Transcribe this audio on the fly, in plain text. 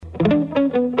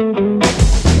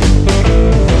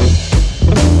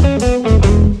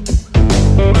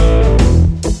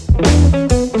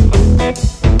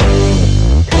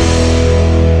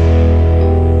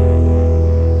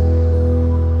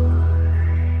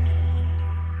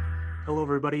Hello,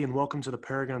 everybody, and welcome to the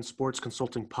Paragon Sports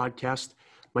Consulting Podcast.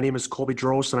 My name is Colby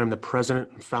Drost, and I'm the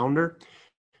president and founder.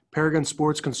 Paragon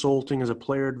Sports Consulting is a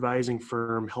player advising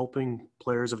firm helping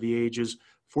players of the ages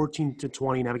 14 to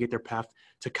 20 navigate their path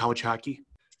to college hockey.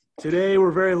 Today,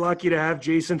 we're very lucky to have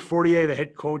Jason Fortier, the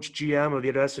head coach GM of the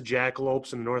Odessa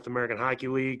Jackalopes in the North American Hockey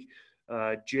League.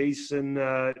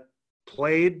 Jason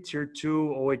played Tier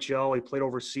 2 OHL. He played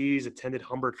overseas, attended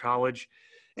Humber College,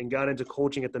 and got into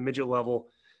coaching at the midget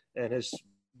level, and has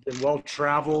been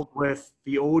well-traveled with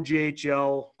the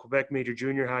OJHL, Quebec Major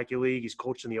Junior Hockey League. He's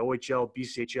coached in the OHL,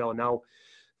 BCHL, and now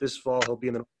this fall he'll be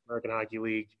in the North American Hockey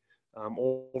League.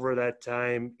 Over that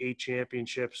time, 8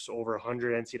 championships, over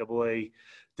 100 NCAA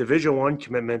Division I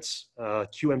commitments,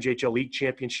 QMJHL League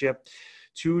Championship,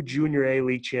 2 Junior A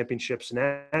League Championships,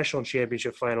 National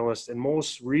Championship finalist, and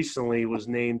most recently was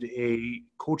named a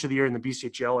Coach of the Year in the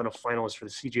BCHL and a finalist for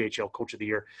the CJHL Coach of the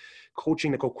Year,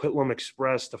 coaching the Coquitlam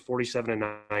Express to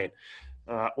 47-9.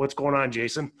 What's going on,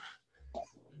 Jason?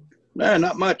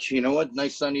 Not much. You know what?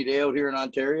 Nice sunny day out here in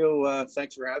Ontario.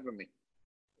 Thanks for having me.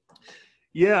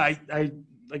 Yeah, I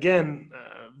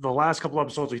the last couple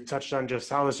episodes we touched on just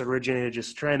how this originated,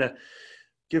 just trying to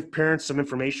give parents some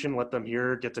information, let them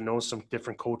hear, get to know some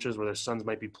different coaches where their sons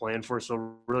might be playing for.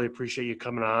 So really appreciate you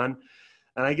coming on.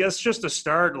 And I guess just to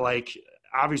start, like,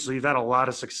 obviously you've had a lot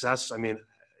of success. I mean,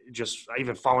 I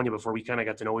even following you before we kind of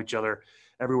got to know each other.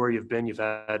 Everywhere you've been,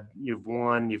 you've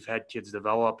won, you've had kids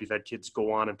develop, you've had kids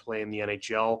go on and play in the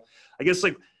NHL. I guess,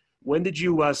 like, when did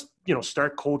you,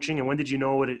 start coaching, and when did you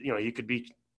know you could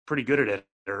be pretty good at it,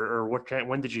 or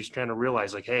when did you kind of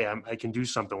realize, like, hey, I can do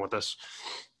something with this?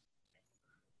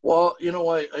 Well,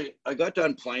 I got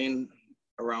done playing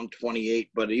around 28,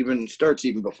 but even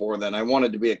before then. I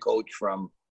wanted to be a coach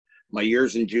from my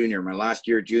years in junior. My last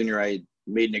year junior, I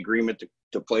made an agreement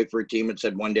to play for a team and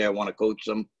said one day I want to coach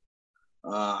them.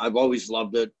 I've always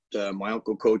loved it. My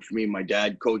uncle coached me. My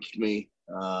dad coached me.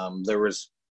 There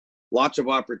was lots of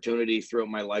opportunity throughout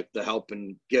my life to help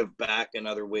and give back in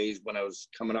other ways when I was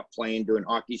coming up playing, doing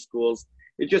hockey schools.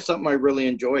 It's just something I really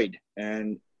enjoyed.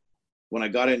 And when I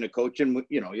got into coaching,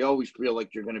 you always feel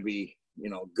like you're going to be,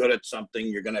 good at something,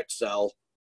 you're going to excel.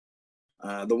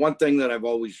 The one thing that I've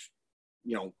always,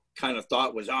 kind of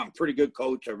thought was, I'm a pretty good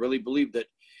coach. I really believed it.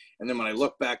 And then when I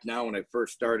look back now, when I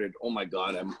first started, oh my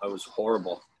God, I was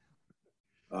horrible.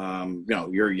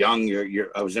 You're young,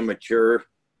 I was immature.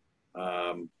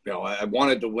 I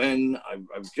wanted to win.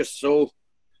 I was just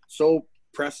so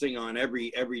pressing on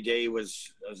every day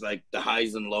was like the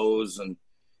highs and lows. And,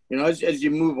 as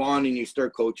you move on and you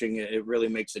start coaching, it really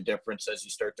makes a difference as you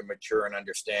start to mature and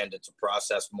understand it's a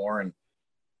process more. And,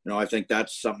 I think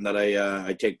that's something that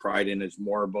I take pride in, is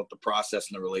more about the process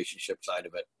and the relationship side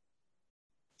of it.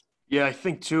 Yeah, I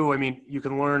think too. I mean, you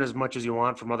can learn as much as you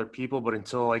want from other people, but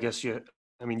until, I guess, you've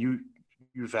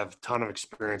had a ton of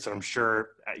experience, and I'm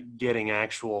sure getting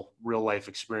actual real life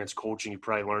experience coaching, you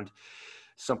probably learned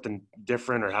something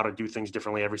different or how to do things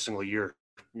differently every single year.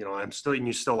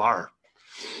 You still are.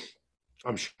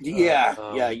 I'm sure.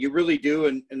 Yeah, you really do.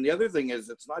 And the other thing is,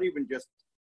 it's not even just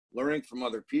learning from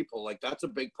other people. Like, that's a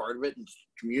big part of it, and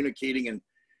communicating and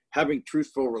having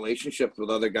truthful relationships with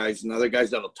other guys and other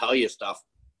guys that'll tell you stuff.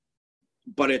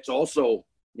 But it's also,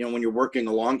 when you're working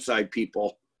alongside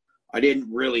people, I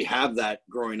didn't really have that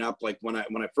growing up. Like, when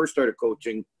I first started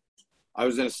coaching, I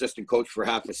was an assistant coach for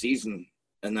half a season,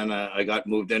 and then I got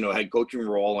moved into a head coaching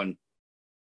role, and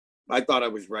I thought I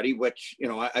was ready, which,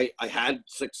 I had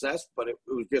success, but it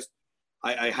was just,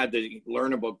 I had to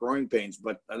learn about growing pains.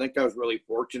 But I think I was really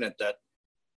fortunate that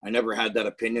I never had that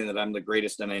opinion that I'm the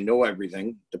greatest and I know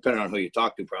everything, depending on who you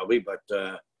talk to probably. But,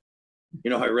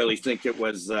 I really think it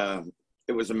was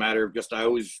a matter of just, I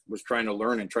always was trying to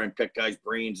learn and try and pick guys'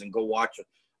 brains and go watch it.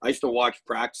 I used to watch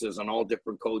practices on all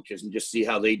different coaches and just see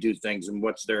how they do things and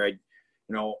what's their,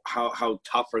 how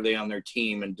tough are they on their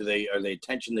team, and are they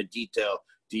attention to detail?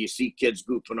 Do you see kids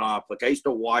goofing off? Like, I used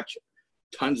to watch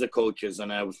tons of coaches,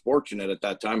 and I was fortunate at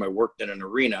that time. I worked in an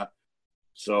arena.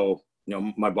 So,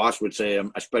 my boss would say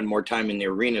I spend more time in the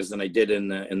arenas than I did in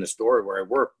the store where I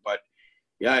work. But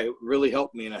yeah, it really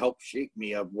helped me, and it helped shape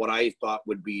me of what I thought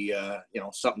would be,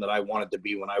 something that I wanted to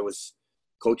be when I was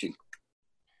coaching.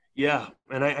 Yeah.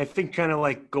 And I think kind of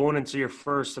like going into your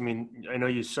first, I know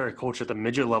you started coaching at the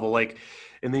midget level. Like,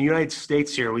 in the United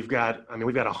States here, we've got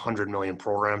 100 million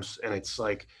programs, and it's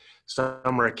like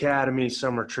some are academy,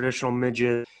 some are traditional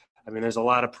midget. There's a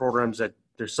lot of programs that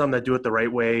there's some that do it the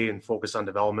right way and focus on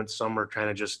development. Some are kind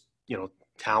of just,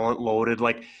 talent loaded.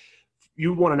 Like,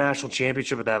 you won a national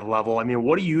championship at that level.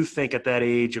 What do you think at that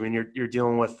age? You're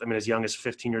dealing with, as young as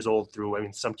 15 years old through,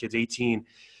 some kids 18.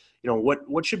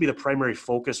 what should be the primary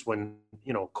focus when,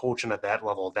 coaching at that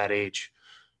level, that age,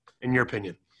 in your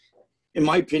opinion? In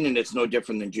my opinion, it's no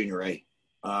different than junior A.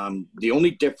 The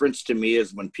only difference to me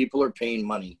is when people are paying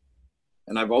money.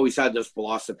 And I've always had this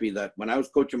philosophy that when I was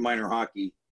coaching minor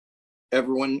hockey,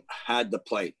 everyone had to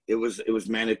play. It was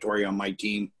mandatory on my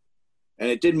team. And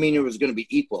it didn't mean it was going to be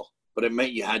equal, but it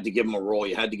meant you had to give them a role.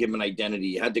 You had to give them an identity.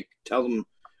 You had to tell them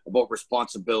about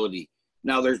responsibility.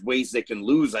 Now there's ways they can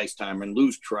lose ice time and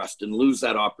lose trust and lose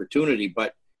that opportunity,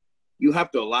 but you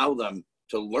have to allow them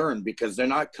to learn because they're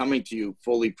not coming to you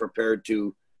fully prepared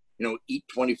to, eat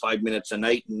 25 minutes a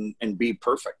night and be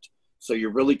perfect. So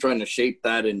you're really trying to shape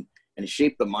that and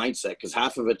shape the mindset, because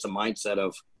half of it's a mindset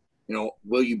of,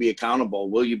 will you be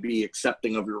accountable? Will you be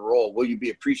accepting of your role? Will you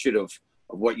be appreciative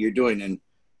of what you're doing? And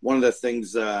one of the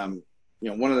things,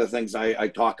 I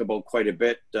talk about quite a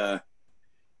bit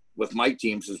with my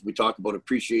teams is we talk about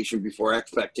appreciation before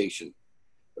expectation.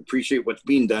 Appreciate what's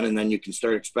being done, and then you can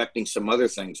start expecting some other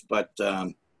things. But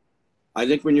I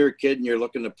think when you're a kid and you're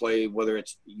looking to play, whether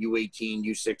it's U18,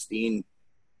 U16,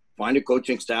 find a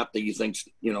coaching staff that you think's,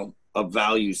 of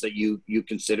values that you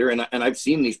consider. And I've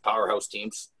seen these powerhouse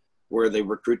teams where they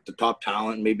recruit the top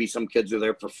talent. Maybe some kids are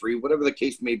there for free, whatever the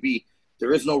case may be.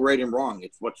 There is no right and wrong.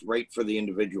 It's what's right for the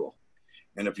individual.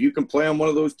 And if you can play on one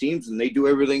of those teams and they do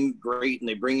everything great and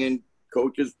they bring in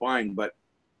coaches, fine. But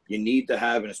you need to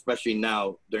have, and especially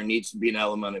now, there needs to be an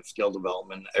element of skill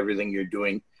development, everything you're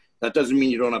doing. That doesn't mean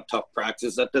you don't have tough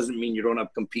practice. That doesn't mean you don't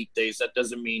have compete days. That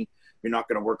doesn't mean you're not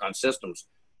going to work on systems.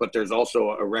 But there's also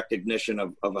a recognition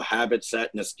of a habit set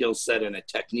and a skill set and a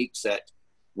technique set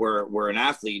where an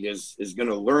athlete is going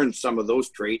to learn some of those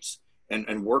traits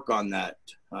and work on that.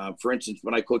 For instance,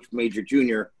 when I coached major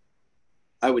junior,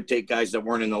 I would take guys that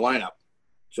weren't in the lineup.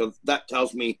 So that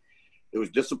tells me it was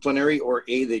disciplinary, or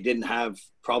they didn't have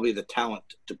probably the talent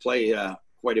to play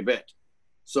quite a bit.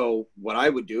 So what I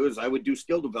would do is I would do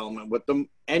skill development with them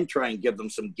and try and give them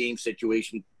some game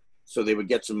situation so they would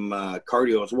get some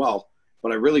cardio as well.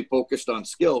 But I really focused on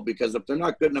skill, because if they're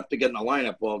not good enough to get in the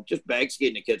lineup, well, just bag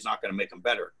skating a kid's not going to make them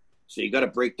better. So you got to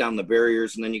break down the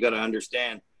barriers, and then you got to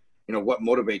understand, what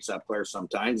motivates that player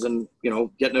sometimes. And,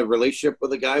 getting a relationship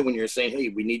with a guy when you're saying, hey,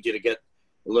 we need you to get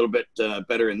a little bit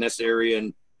better in this area.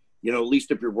 And, at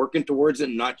least if you're working towards it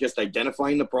and not just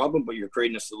identifying the problem, but you're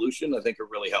creating a solution, I think it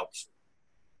really helps.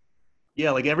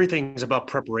 Yeah, like everything's about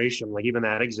preparation. Like even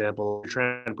that example, you're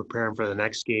trying to prepare them for the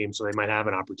next game so they might have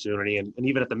an opportunity. And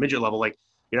even at the midget level, like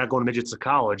you're not going midgets to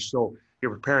college, so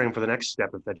you're preparing for the next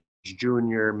step. If that's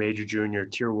junior, major junior,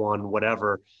 tier one,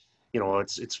 whatever,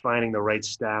 it's finding the right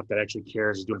staff that actually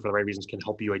cares, is doing it for the right reasons, can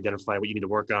help you identify what you need to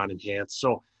work on, enhance.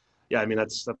 So yeah, I mean,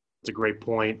 that's a great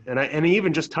point. And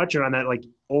even just touching on that, like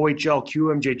OHL,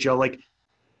 QMJHL, like,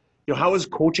 how has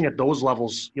coaching at those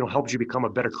levels, helped you become a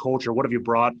better coach? Or what have you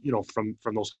brought, from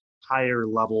those higher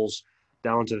levels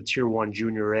down to the tier one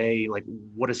junior A? Like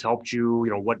what has helped you?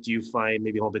 What do you find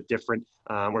maybe a little bit different,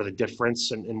 or the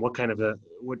difference, and what kind of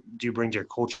what do you bring to your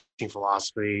coaching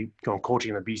philosophy,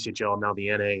 coaching in the BCHL and now the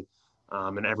NA,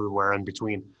 and everywhere in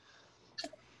between?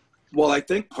 Well, I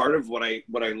think part of what I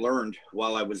learned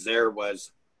while I was there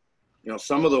was,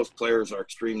 some of those players are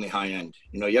extremely high end.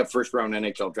 You have first round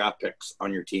NHL draft picks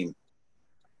on your team.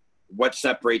 What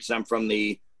separates them from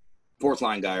the fourth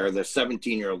line guy or the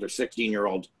 17-year-old or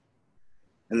 16-year-old?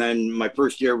 And then my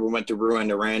first year, we went to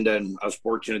Rouyn-Noranda, and I was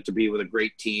fortunate to be with a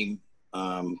great team.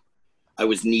 I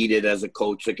was needed as a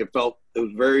coach. Like it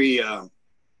was very,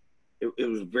 it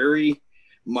was very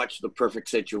much the perfect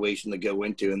situation to go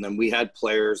into. And then we had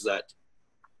players that,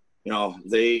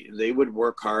 they would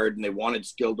work hard and they wanted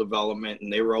skill development,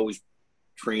 and they were always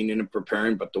training and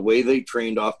preparing. But the way they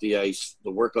trained off the ice,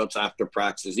 the workouts after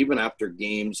practice, even after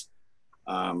games,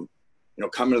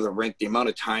 coming to the rink, the amount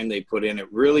of time they put in,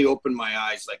 it really opened my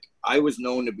eyes. Like I was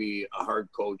known to be a hard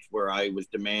coach where I was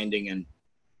demanding, and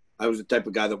I was the type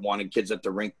of guy that wanted kids at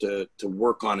the rink to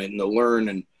work on it and to learn,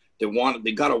 and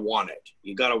they got to want it.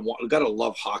 You got to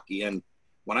love hockey. And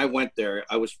when I went there,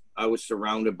 I was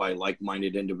surrounded by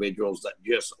like-minded individuals that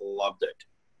just loved it.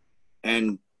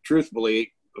 And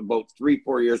truthfully, about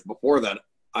 3-4 years before that,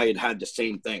 I had the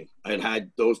same thing. I had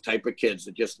those type of kids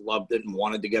that just loved it and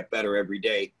wanted to get better every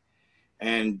day.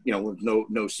 And, with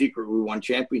no secret, we won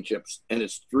championships. And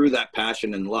it's through that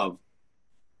passion and love.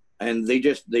 And they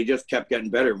just kept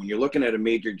getting better. When you're looking at a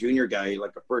major junior guy,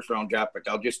 like a first round draft pick,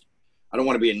 I don't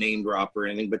want to be a name drop or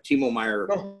anything, but Timo Meier.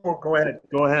 Oh, go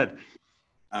ahead.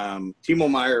 Timo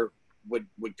Meier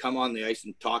would come on the ice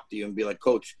and talk to you and be like,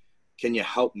 Coach, can you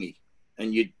help me?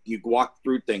 And you walk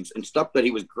through things and stuff that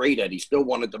he was great at. He still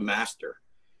wanted to master.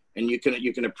 And you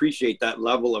can appreciate that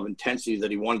level of intensity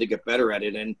that he wanted to get better at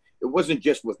it. And it wasn't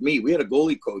just with me. We had a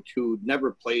goalie coach who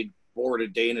never played forward a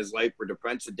day in his life or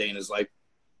defense a day in his life.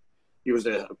 He was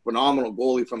a phenomenal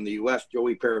goalie from the U.S.,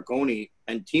 Joey Periconi.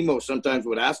 And Timo sometimes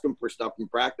would ask him for stuff in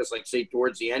practice, like say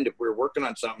towards the end, if we were working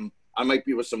on something, I might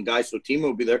be with some guys, so Timo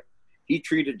would be there. He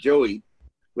treated Joey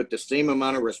with the same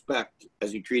amount of respect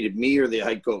as he treated me or the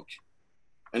head coach.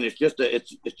 And it's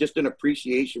just an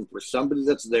appreciation for somebody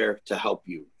that's there to help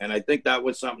you. And I think that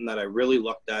was something that I really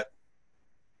looked at,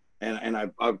 and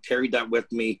I've carried that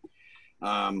with me.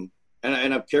 And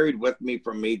I've carried with me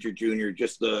from major, junior,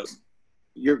 just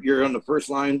you're on the first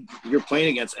line, you're playing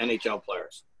against NHL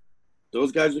players.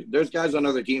 There's guys on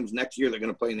other teams next year that are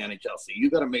going to play in the NHL. So you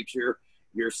got to make sure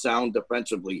you're sound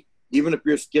defensively. Even if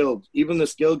you're skilled, even the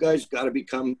skilled guys got to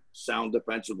become sound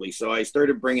defensively. So I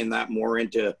started bringing that more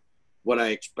into what I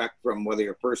expect from whether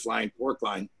you're first line, fourth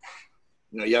line.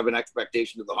 You have an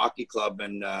expectation of the hockey club,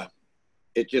 and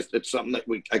it's something that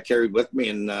I carried with me,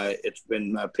 and it's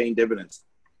been paying dividends.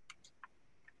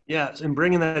 Yeah, and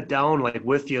bringing that down like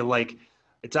with you, like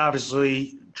it's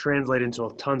obviously translated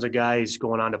into tons of guys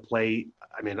going on to play.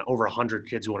 I mean, over 100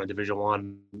 kids who won a Division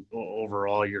I over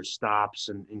all your stops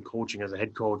and coaching as a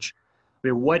head coach. I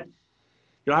mean,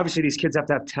 obviously these kids have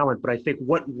to have talent, but I think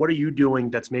what are you doing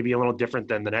that's maybe a little different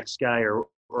than the next guy or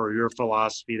your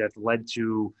philosophy that's led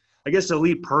to, I guess,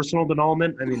 elite personal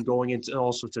development? I mean, going into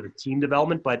also to the team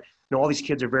development, but all these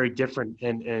kids are very different,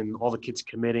 and all the kids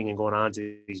committing and going on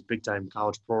to these big time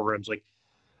college programs, like,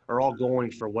 are all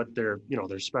going for what their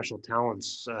special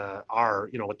talents are,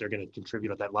 what they're going to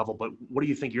contribute at that level. But what do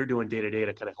you think you're doing day to day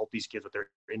to kind of help these kids with their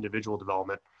individual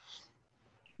development?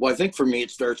 Well, I think for me,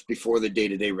 it starts before the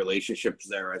day-to-day relationships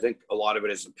there. I think a lot of it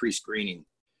is the pre-screening,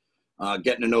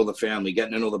 getting to know the family,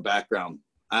 getting to know the background,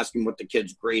 asking what the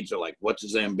kid's grades are like, what's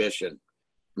his ambition.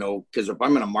 Because if I'm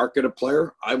going to market a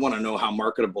player, I want to know how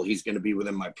marketable he's going to be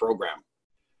within my program.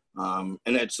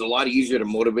 And it's a lot easier to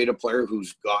motivate a player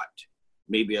who's got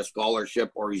maybe a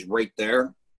scholarship or he's right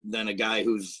there than a guy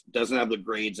who doesn't have the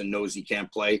grades and knows he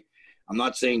can't play. I'm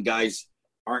not saying guys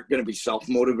aren't going to be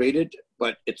self-motivated,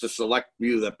 but it's a select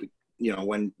few that,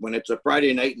 when it's a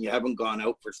Friday night and you haven't gone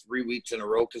out for 3 weeks in a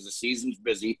row because the season's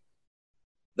busy,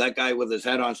 that guy with his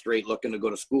head on straight looking to go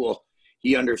to school,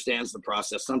 he understands the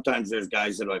process. Sometimes there's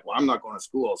guys that are like, well, I'm not going to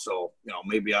school, so,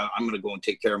 maybe I'm going to go and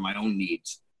take care of my own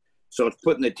needs. So it's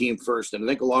putting the team first. And I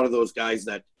think a lot of those guys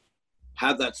that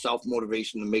have that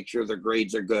self-motivation to make sure their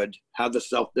grades are good, have the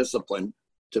self-discipline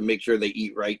to make sure they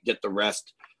eat right, get the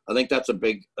rest. I think that's a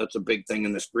big thing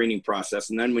in the screening process.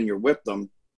 And then when you're with them,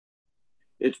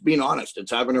 it's being honest. It's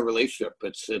having a relationship.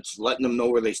 It's letting them know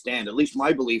where they stand. At least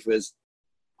my belief is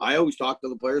I always talk to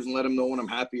the players and let them know when I'm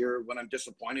happy or when I'm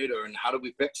disappointed and how do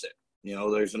we fix it.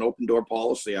 There's an open door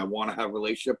policy. I want to have a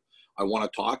relationship. I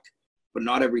want to talk, but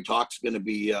not every talk's going to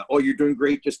be, oh, you're doing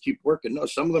great, just keep working. No,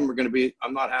 some of them are going to be,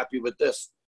 I'm not happy with this.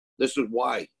 This is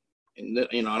why. And,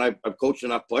 and I've coached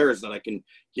enough players that I can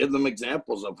give them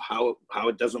examples of how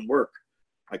it doesn't work.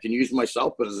 I can use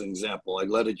myself as an example. I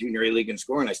led a junior A league in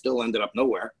scoring. I still ended up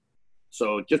nowhere.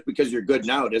 So just because you're good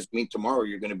now, it doesn't mean tomorrow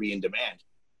you're going to be in demand.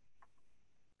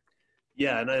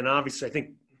 Yeah, and obviously I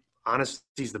think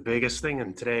honesty is the biggest thing.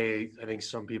 And today I think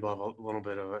some people have a little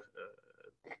bit of a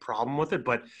problem with it.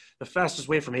 But the fastest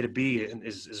way from A to B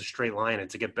is a straight line. And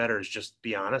to get better is just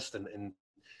be honest and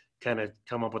kind of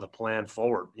come up with a plan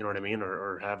forward, you know what I mean?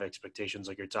 Or have expectations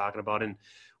like you're talking about. And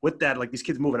with that, like these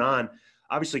kids moving on,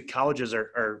 obviously colleges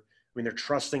are they're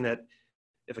trusting that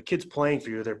if a kid's playing for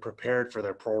you, they're prepared for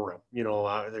their program. We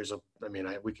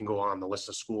can go on the list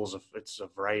of schools. If it's a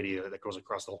variety that goes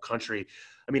across the whole country.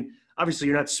 I mean, obviously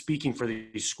you're not speaking for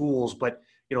these schools, but,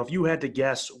 if you had to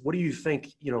guess, what do you think,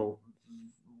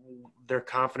 their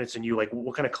confidence in you, like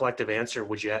what kind of collective answer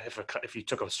would you have if you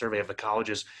took a survey of the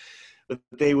colleges,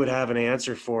 they would have an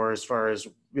answer for as far as,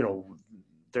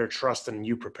 their trust in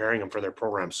you preparing them for their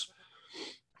programs?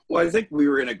 Well, I think we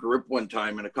were in a group one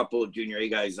time and a couple of junior A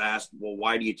guys asked, well,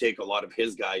 why do you take a lot of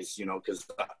his guys? Because,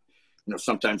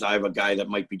 sometimes I have a guy that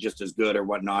might be just as good or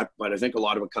whatnot, but I think a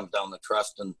lot of it comes down to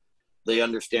trust and they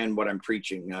understand what I'm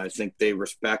preaching. I think they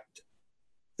respect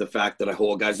the fact that I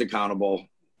hold guys accountable.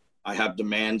 I have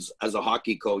demands as a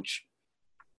hockey coach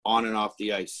on and off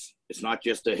the ice. It's not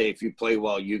just hey, if you play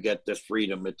well, you get this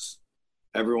freedom. It's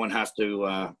everyone has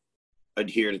to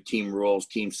adhere to team rules,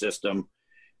 team system,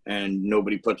 and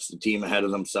nobody puts the team ahead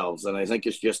of themselves. And I think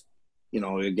it's just,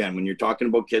 again, when you're talking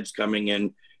about kids coming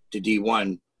in to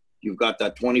D1, you've got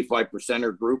that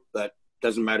 25%er group that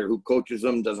doesn't matter who coaches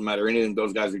them, doesn't matter anything.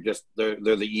 Those guys are just, they're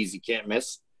the easy can't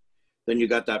miss. Then you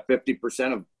got that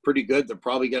 50% of pretty good. They're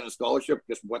probably getting a scholarship.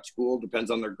 Just what school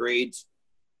depends on their grades.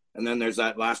 And then there's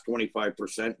that last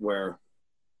 25% where,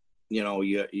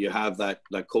 you have that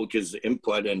coach's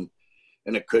input, and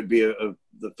it could be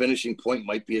the finishing point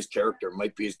might be his character,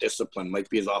 might be his discipline, might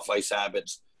be his off ice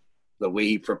habits, the way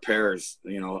he prepares,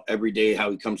 every day, how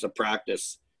he comes to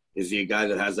practice. Is he a guy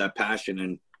that has that passion?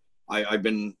 And I've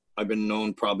been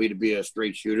known probably to be a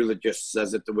straight shooter that just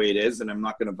says it the way it is. And I'm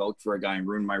not going to vouch for a guy and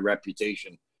ruin my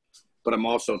reputation, but I'm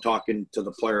also talking to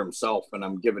the player himself, and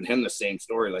I'm giving him the same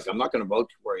story. Like, I'm not going to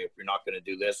vouch for you if you're not going to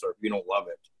do this or if you don't love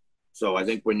it. So I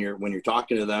think when you're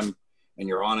talking to them and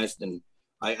you're honest, and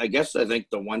I think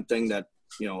the one thing that,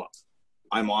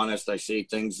 I'm honest, I say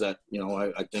things that,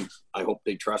 I hope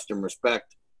they trust and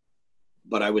respect.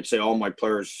 But I would say all my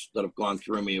players that have gone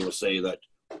through me will say that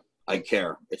I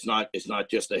care. It's not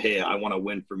just a, hey, I want to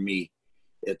win for me.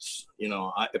 It's,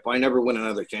 if I never win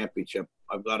another championship,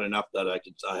 I've got enough that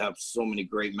I have so many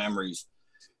great memories.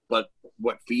 But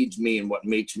what feeds me and what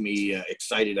makes me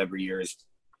excited every year is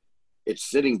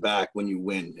it's sitting back when you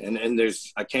win. And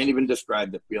I can't even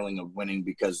describe the feeling of winning,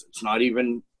 because it's not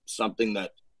even something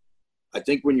that, I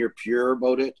think when you're pure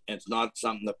about it, and it's not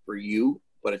something that for you,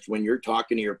 but it's when you're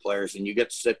talking to your players and you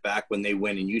get to sit back when they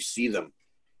win and you see them,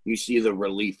 you see the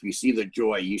relief, you see the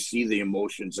joy, you see the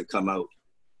emotions that come out.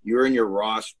 You're in your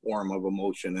rawest form of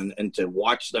emotion, and to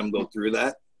watch them go through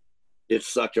that,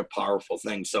 it's such a powerful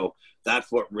thing. So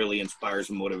that's what really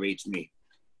inspires and motivates me.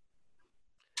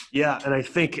 Yeah, and I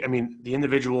think, the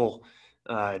individual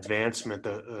advancement,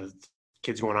 the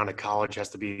kids going on to college has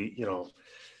to be,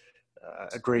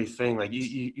 a great thing, like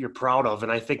you're proud of.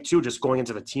 And I think too, just going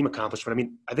into the team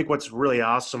accomplishment, I think what's really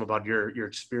awesome about your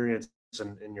experience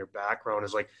and your background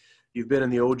is, like, you've been in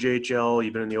the OJHL,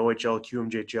 you've been in the OHL,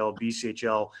 QMJHL,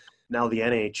 BCHL, now the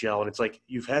NHL. And it's like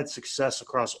you've had success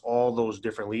across all those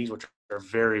different leagues, which are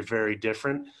very, very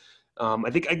different.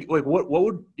 I think, what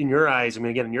would, in your eyes,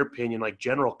 again, in your opinion, like,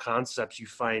 general concepts you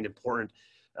find important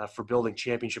for building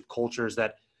championship cultures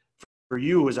that for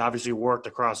you has obviously worked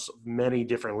across many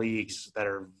different leagues that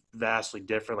are vastly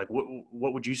different? Like,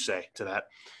 what would you say to that?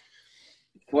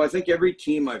 Well, I think every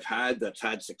team I've had that's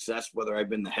had success, whether I've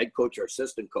been the head coach or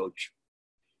assistant coach,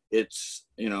 it's,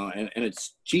 and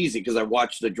it's cheesy because I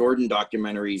watched the Jordan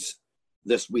documentaries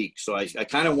this week. So I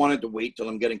kind of wanted to wait till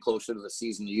I'm getting closer to the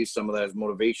season to use some of that as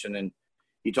motivation. And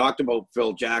he talked about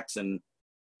Phil Jackson,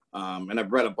 and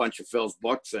I've read a bunch of Phil's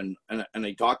books, and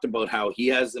he talked about how he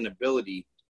has an ability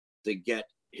to get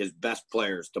his best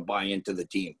players to buy into the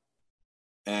team.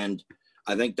 And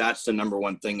I think that's the number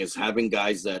one thing, is having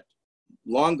guys that,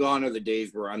 long gone are the days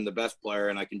where I'm the best player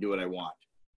and I can do what I want.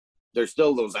 There's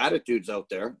still those attitudes out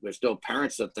there. There's still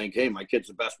parents that think, hey, my kid's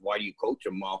the best, why do you coach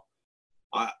him? Well,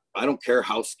 I don't care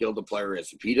how skilled the player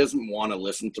is. If he doesn't want to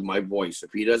listen to my voice, if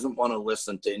he doesn't want to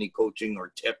listen to any coaching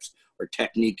or tips or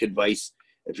technique advice,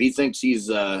 if he thinks he's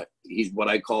what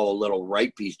I call a little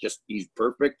ripe, he's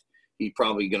perfect, he's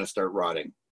probably going to start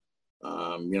rotting.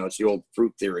 It's the old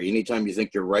fruit theory. Anytime you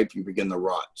think you're ripe, you begin to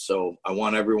rot. So I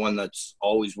want everyone that's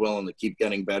always willing to keep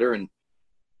getting better. And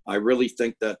I really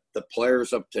think that the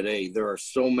players of today, there are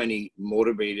so many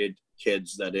motivated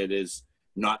kids that it is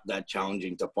not that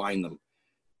challenging to find them.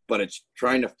 But it's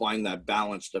trying to find that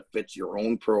balance that fits your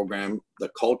own program,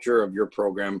 the culture of your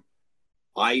program.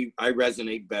 I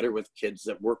resonate better with kids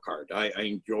that work hard. I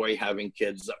enjoy having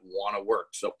kids that want to work.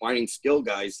 So finding skill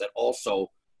guys that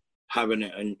also have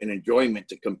an enjoyment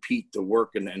to compete, to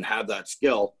work, and have that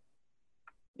skill,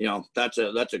 that's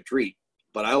a treat.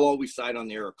 But I'll always side on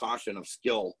the air of caution of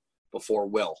skill before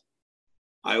will.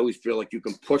 I always feel like you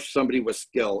can push somebody with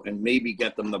skill and maybe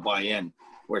get them to buy in,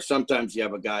 where sometimes you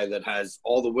have a guy that has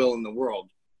all the will in the world,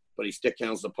 but he stick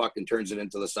handles the puck and turns it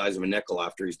into the size of a nickel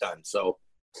after he's done. So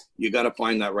you got to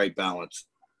find that right balance.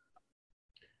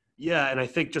 Yeah, and I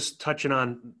think just touching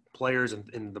on players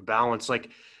and the balance,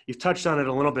 like you've touched on it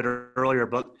a little bit earlier,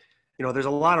 but there's a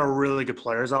lot of really good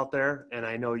players out there, and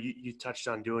I know you touched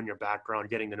on doing your background,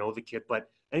 getting to know the kid, but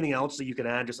anything else that you can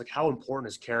add, just like how important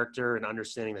is character and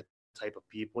understanding the type of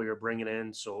people you're bringing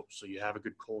in, so you have a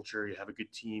good culture, you have a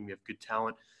good team, you have good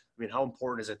talent. How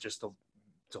important is it just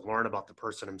to learn about the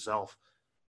person himself?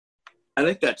 I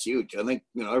think that's huge. I think,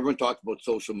 everyone talks about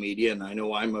social media, and I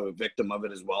know I'm a victim of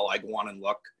it as well. I go on and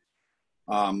look.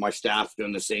 My staff's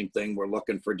doing the same thing. We're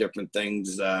looking for different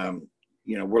things.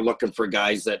 We're looking for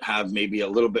guys that have maybe a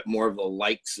little bit more of the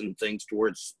likes and things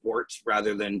towards sports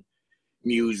rather than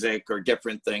music or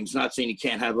different things. Not saying you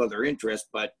can't have other interests,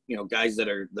 but guys that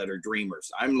are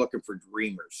dreamers. I'm looking for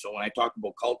dreamers. So when I talk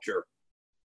about culture,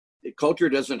 culture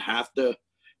doesn't have to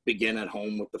begin at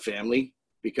home with the family.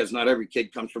 because not every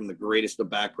kid comes from the greatest of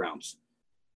backgrounds.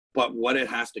 But what it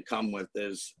has to come with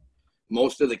is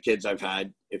most of the kids I've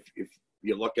had, if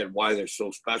you look at why they're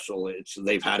so special, it's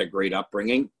they've had a great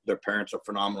upbringing. Their parents are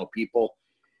phenomenal people.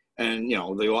 And,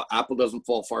 the apple doesn't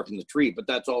fall far from the tree, but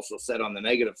that's also said on the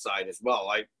negative side as well.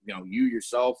 You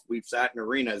yourself, we've sat in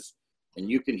arenas and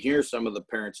you can hear some of the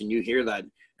parents and you hear that.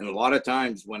 And a lot of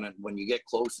times when you get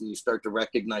close and you start to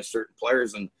recognize certain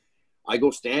players, and I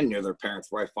go stand near their parents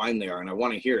where I find they are, and I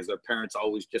want to hear, is their parents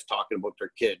always just talking about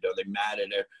their kid? Are they mad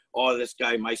at it? Oh, this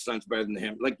guy, my son's better than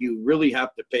him. Like, you really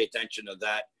have to pay attention to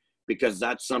that, because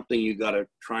that's something you got to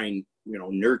try and,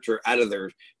 nurture out of their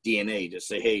DNA to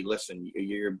say, hey, listen,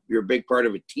 you're a big part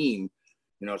of a team.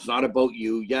 It's not about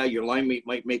you. Yeah, your line mate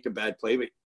might make a bad play, but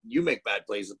you make bad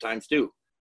plays at times too.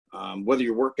 Whether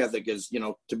your work ethic is,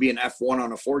 to be an F1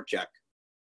 on a forecheck.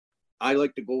 I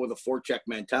like to go with a forecheck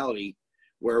mentality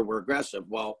where we're aggressive.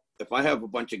 Well, if I have a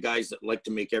bunch of guys that like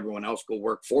to make everyone else go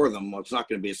work for them, well, it's not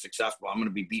going to be as successful. I'm going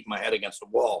to be beating my head against the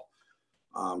wall.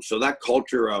 So that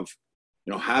culture of,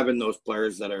 having those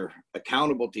players that are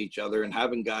accountable to each other and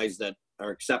having guys that are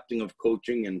accepting of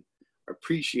coaching and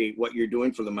appreciate what you're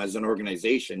doing for them as an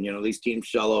organization. These teams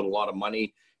shell out a lot of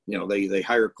money. They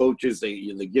hire coaches,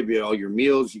 they give you all your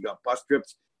meals, you got bus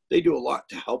trips. They do a lot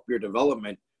to help your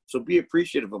development. So be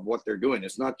appreciative of what they're doing.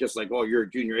 It's not just like, oh, you're a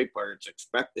junior A player, it's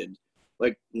expected.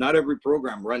 Like, not every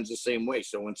program runs the same way.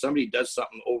 So when somebody does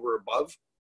something over above,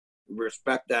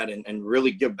 respect that and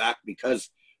really give back, because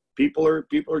people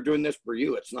are doing this for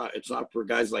you. It's not for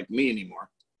guys like me anymore.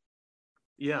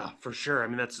 Yeah, for sure. I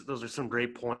mean, those are some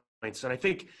great points. And I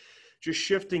think just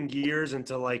shifting gears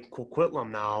into like Coquitlam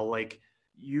now, like,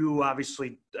 you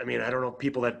obviously, I mean, I don't know,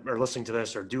 people that are listening to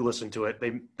this or do listen to it,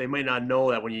 they might not know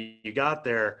that when you got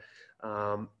there,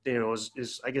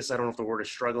 is I guess, I don't know if the word is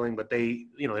struggling, but they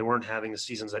weren't having the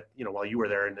seasons that, while you were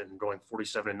there and going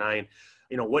 47-9.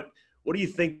 What do you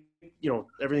think,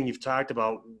 everything you've talked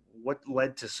about, what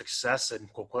led to success in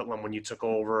Coquitlam when you took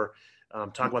over?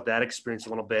 Talk about that experience a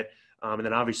little bit. And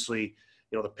then obviously,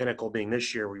 the pinnacle being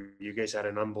this year where you guys had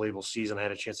an unbelievable season. I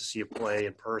had a chance to see you play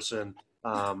in person.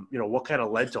 What kind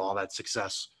of led to all that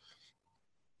success?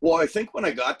 Well, I think when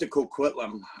I got to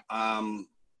Coquitlam,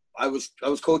 I was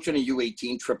coaching a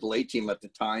U18 AAA team at the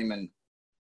time,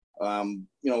 and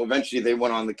eventually they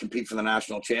went on to compete for the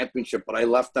national championship. But I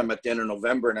left them at the end of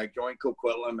November, and I joined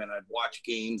Coquitlam, and I'd watch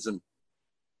games, and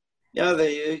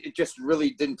it just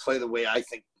really didn't play the way I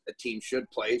think a team should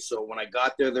play. So when I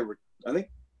got there, there were, I think,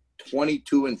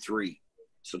 22-3,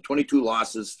 so 22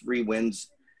 losses, 3 wins.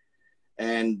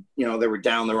 And, they were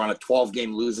down. They were on a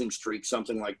 12-game losing streak,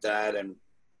 something like that. And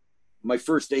my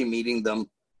first day meeting them,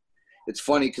 it's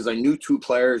funny because I knew 2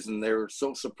 players, and they were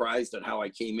so surprised at how I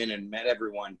came in and met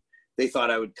everyone. They thought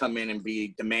I would come in and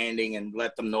be demanding and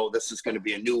let them know this is going to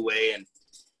be a new way. And,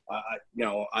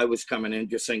 I was coming in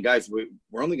just saying, guys,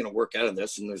 we're only going to work out of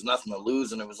this, and there's nothing to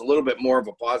lose. And it was a little bit more of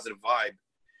a positive vibe.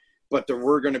 But there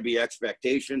were going to be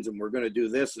expectations, and we're going to do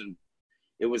this. And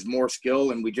it was more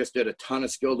skill, and we just did a ton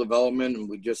of skill development, and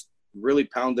we just really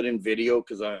pounded in video,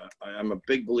 because I'm a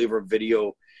big believer of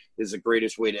video is the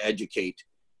greatest way to educate,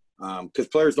 because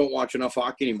players don't watch enough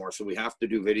hockey anymore. So we have to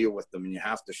do video with them, and you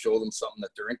have to show them something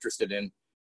that they're interested in.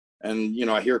 And,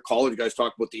 I hear college guys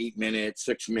talk about the 8-minute,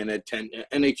 6-minute, 10.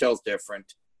 NHL's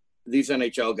different. These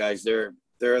NHL guys, they're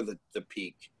the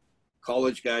peak.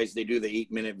 College guys, they do the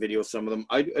 8-minute video. Some of them,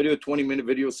 I do a 20-minute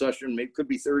video session. Maybe could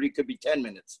be 30, could be 10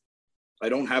 minutes. I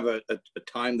don't have a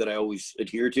time that I always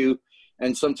adhere to.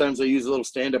 And sometimes I use a little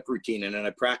stand-up routine, and then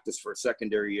I practice for a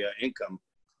secondary income.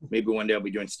 Maybe one day I'll be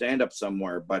doing stand-up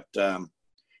somewhere. But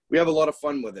we have a lot of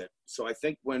fun with it. So I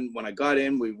think when I got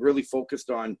in, we really focused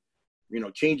on,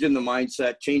 changing the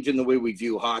mindset, changing the way we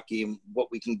view hockey, and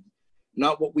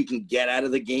not what we can get out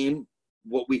of the game,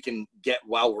 what we can get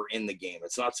while we're in the game.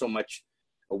 It's not so much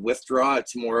a withdraw.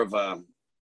 It's more of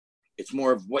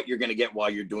what you're going to get while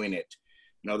you're doing it.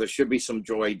 There should be some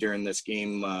joy during this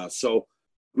game. So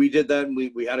we did that, and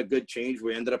we had a good change.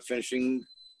 We ended up finishing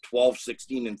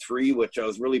 12-16-3, which I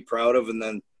was really proud of. And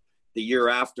then the year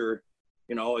after,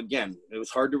 again, it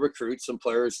was hard to recruit some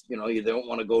players. You don't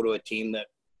want to go to a team that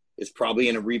is probably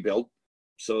in a rebuild.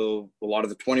 So a lot of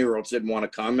the 20-year-olds didn't want to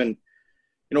come. And,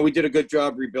 we did a good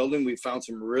job rebuilding. We found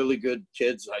some really good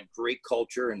kids, had great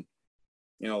culture. And,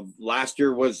 last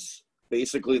year was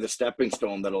basically the stepping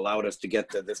stone that allowed us to get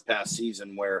to this past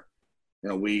season where,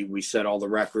 we set all the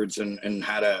records and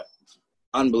had a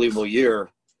unbelievable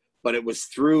year. But it was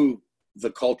through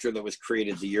the culture that was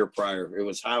created the year prior. It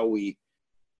was how we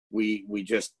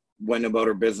just went about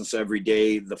our business every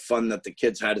day, the fun that the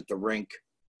kids had at the rink.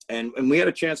 And we had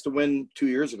a chance to win 2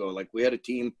 years ago. Like, we had a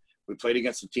team, We played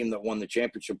against the team that won the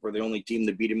championship. We're the only team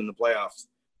that beat him in the playoffs.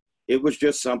 It was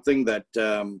just something that,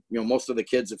 most of the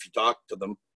kids, if you talk to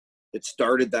them, it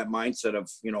started that mindset of,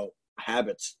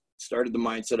 habits, started the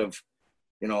mindset of,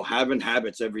 having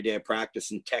habits every day of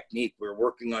practice and technique. We're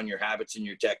working on your habits and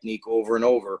your technique over and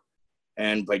over.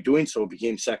 And by doing so, it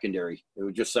became secondary. It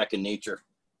was just second nature.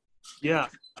 Yeah.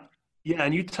 Yeah.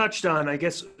 And you touched on, I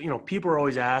guess, people are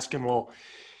always asking, well,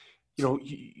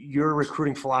 your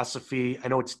recruiting philosophy, I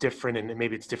know it's different and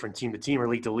maybe it's different team to team or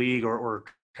league to league or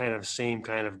kind of same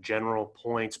kind of general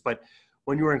points. But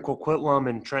when you were in Coquitlam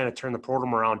and trying to turn the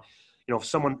program around, if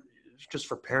someone, just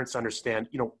for parents to understand,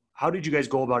 how did you guys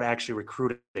go about actually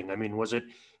recruiting? I mean, was it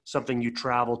something you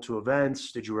traveled to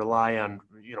events? Did you rely on,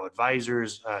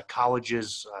 advisors,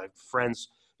 colleges, friends?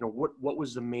 What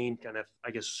was the main kind of,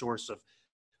 I guess, source of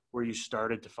where you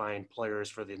started to find players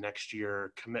for the next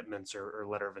year, commitments or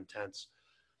letter of intents?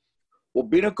 Well,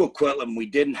 being at Coquitlam, we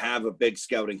didn't have a big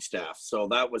scouting staff. So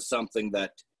that was something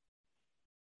that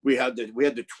we had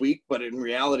to tweak, but in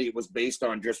reality, it was based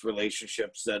on just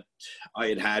relationships that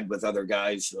I had with other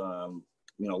guys.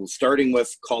 Starting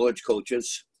with college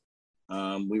coaches,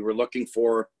 we were looking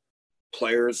for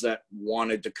players that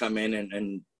wanted to come in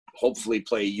and hopefully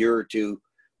play a year or two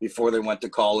before they went to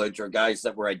college, or guys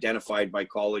that were identified by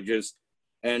colleges.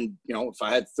 And, if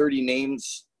I had 30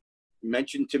 names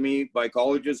mentioned to me by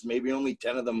colleges, maybe only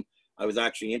 10 of them I was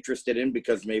actually interested in,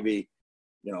 because maybe,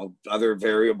 other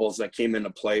variables that came into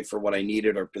play for what I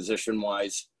needed or position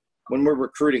wise. When we're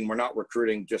recruiting, we're not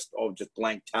recruiting just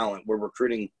blank talent. We're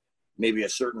recruiting maybe a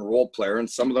certain role player, and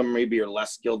some of them maybe are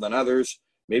less skilled than others.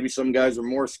 Maybe some guys are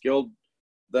more skilled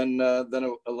than a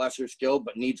lesser skill,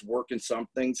 but needs work in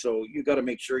something. So you got to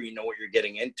make sure you know what you're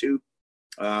getting into.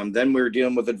 Then we're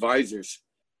dealing with advisors.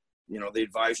 The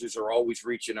advisors are always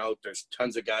reaching out. There's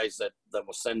tons of guys that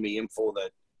will send me info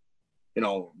that,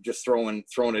 just throwing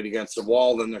it against the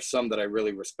wall. Then there's some that I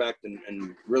really respect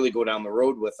and really go down the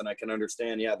road with, and I can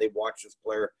understand, yeah, they watch this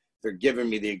player. They're giving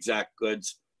me the exact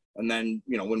goods. And then,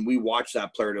 when we watch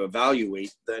that player to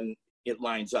evaluate, then it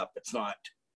lines up. It's not,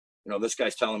 this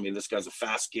guy's telling me this guy's a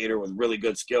fast skater with really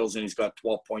good skills and he's got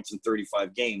 12 points in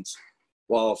 35 games.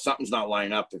 Well, something's not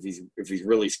lining up if he's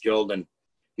really skilled and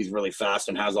he's really fast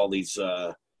and has all these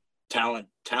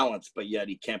talents, but yet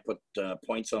he can't put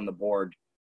points on the board.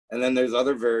 And then there's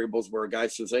other variables where a guy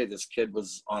says, hey, this kid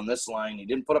was on this line. He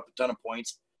didn't put up a ton of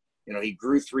points. He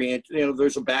grew 3 inches.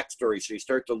 There's a backstory. So you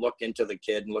start to look into the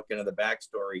kid and look into the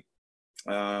backstory.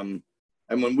 And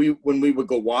when we would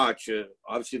go watch,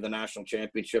 obviously the national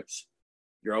championships,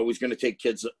 you're always going to take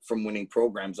kids from winning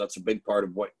programs. That's a big part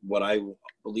of what I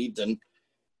believed in.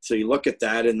 So you look at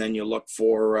that, and then you look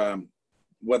for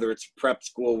whether it's prep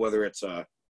school, whether it's a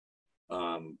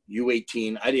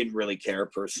U18. I didn't really care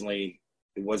personally.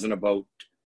 It wasn't about,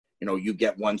 you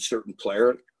get one certain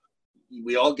player.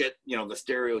 We all get, the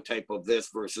stereotype of this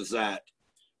versus that.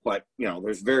 But,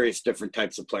 there's various different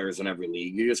types of players in every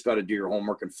league. You just got to do your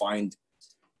homework and find,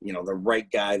 the right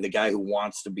guy, the guy who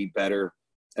wants to be better.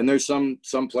 And there's some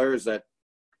players that,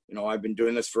 I've been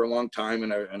doing this for a long time,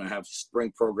 and I have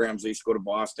spring programs. I used to go to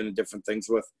Boston and different things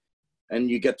with. And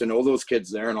you get to know those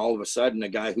kids there, and all of a sudden, a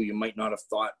guy who you might not have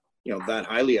thought, that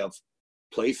highly of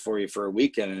plays for you for a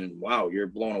weekend, and wow, you're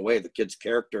blown away. The kid's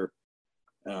character,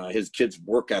 his kid's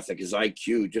work ethic, his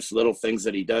IQ, just little things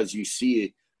that he does. You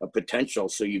see a potential,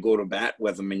 so you go to bat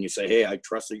with him and you say, hey, I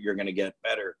trust that you're going to get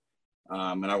better,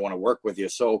 and I want to work with you.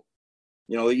 So,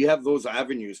 you have those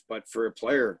avenues, but for a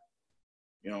player,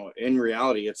 in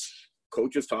reality, it's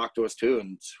coaches talk to us too,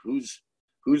 and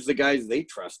who's the guys they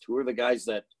trust? Who are the guys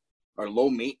that are low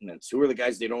maintenance? Who are the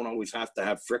guys they don't always have to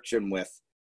have friction with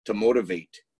to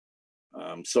motivate?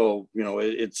 So,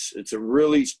 it's a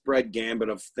really spread gambit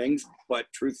of things, but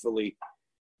truthfully,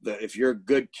 if you're a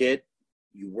good kid,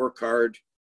 you work hard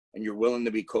and you're willing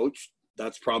to be coached,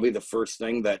 that's probably the first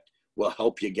thing that will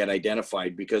help you get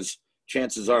identified, because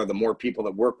chances are the more people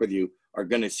that work with you are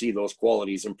going to see those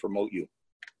qualities and promote you.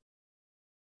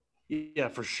 Yeah,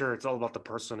 for sure. It's all about the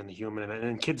person and the human,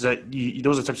 and kids that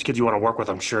those are the types of kids you want to work with,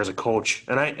 I'm sure, as a coach.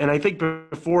 And I think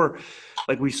before,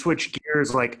 like, we switch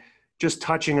gears, like just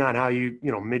touching on how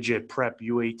midget prep,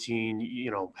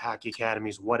 U18, hockey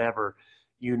academies, whatever,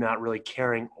 you not really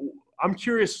caring. I'm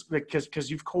curious because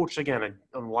you've coached again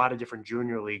a lot of different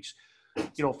junior leagues.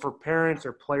 For parents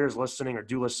or players listening or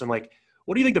do listen, like,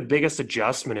 what do you think the biggest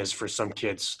adjustment is for some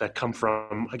kids that come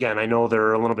from, again, I know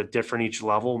they're a little bit different each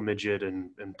level, midget and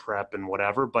prep and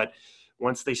whatever, but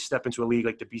once they step into a league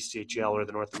like the BCHL or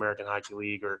the North American Hockey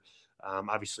League, or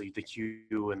obviously the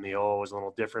Q and the O is a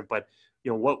little different, but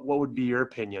what would be your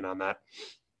opinion on that?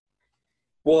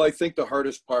 Well, I think the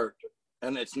hardest part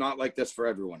and it's not like this for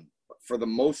everyone. For the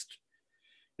most,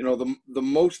 the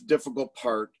most difficult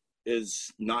part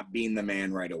is not being the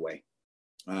man right away.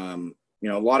 A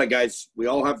lot of guys, we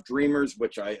all have dreamers,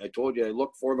 which I told you I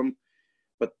look for them.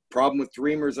 But the problem with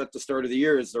dreamers at the start of the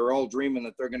year is they're all dreaming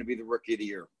that they're going to be the rookie of the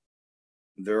year.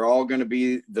 They're all going to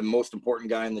be the most important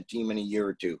guy on the team in a year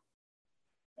or two.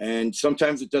 And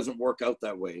sometimes it doesn't work out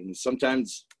that way. And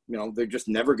sometimes, they're just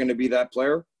never going to be that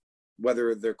player,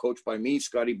 whether they're coached by me,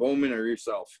 Scotty Bowman, or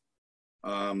yourself.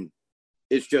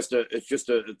 It's just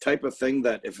a type of thing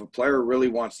that if a player really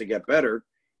wants to get better,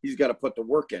 he's got to put the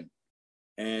work in.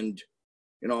 And,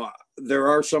 there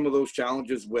are some of those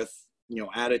challenges with,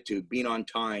 attitude, being on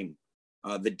time,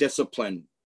 the discipline,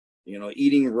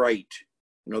 eating right.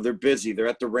 They're busy. They're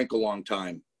at the rink a long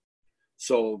time.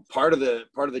 So part of the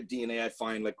DNA I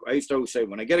find, like I used to always say,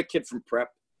 when I get a kid from prep,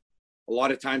 a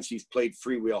lot of times he's played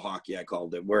freewheel hockey, I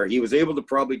called it, where he was able to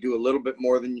probably do a little bit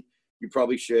more than you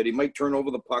probably should. He might turn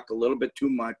over the puck a little bit too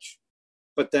much,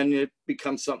 but then it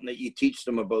becomes something that you teach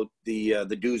them about the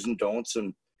do's and don'ts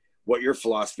and what your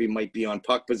philosophy might be on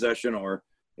puck possession or,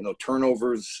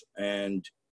 turnovers. And,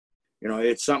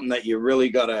 it's something that you really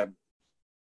got to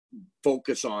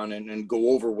focus on and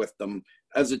go over with them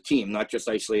as a team, not just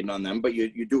isolating on them, but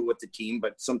you do it with the team.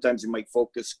 But sometimes you might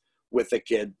focus with a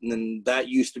kid. And then that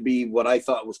used to be what I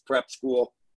thought was prep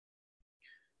school.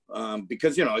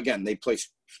 Because, again, they play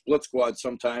split squad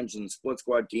sometimes, and split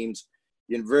squad teams,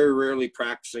 you're very rarely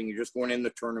practicing. You're just going into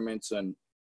tournaments, and,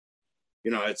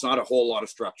 it's not a whole lot of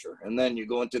structure. And then you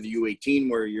go into the U18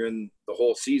 where you're in the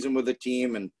whole season with a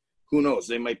team, and who knows,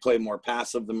 they might play more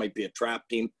passive. There might be a trap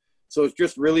team. So it's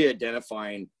just really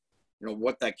identifying,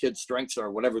 what that kid's strengths are,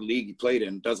 whatever league he played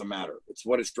in, doesn't matter. It's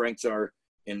what his strengths are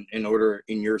in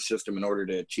your system in order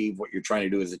to achieve what you're trying to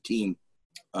do as a team.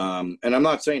 And I'm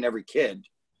not saying every kid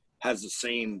has the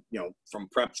same, from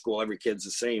prep school, every kid's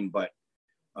the same, but,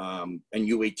 and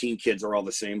U18 kids are all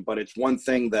the same, but it's one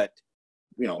thing that,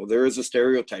 there is a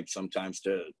stereotype sometimes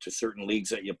to certain leagues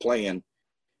that you play in.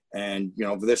 And,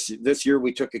 this year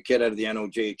we took a kid out of the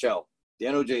NOJHL. The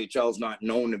NOJHL is not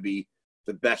known to be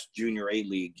the best junior A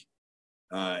league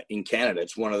in Canada.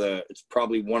 It's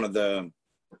probably one of the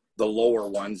lower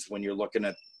ones when you're looking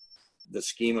at the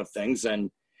scheme of things. And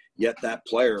yet that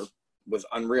player was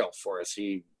unreal for us.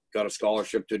 He got a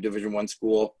scholarship to a Division I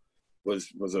school, was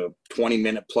a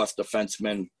 20-minute plus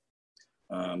defenseman.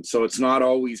 So it's not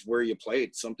always where you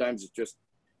played. Sometimes it's just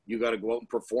you got to go out and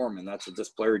perform, and that's what this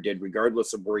player did,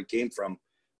 regardless of where he came from.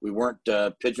 We weren't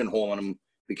pigeonholing him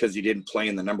because he didn't play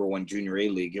in the number one junior A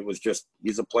league. It was just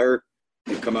he's a player.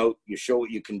 You come out, you show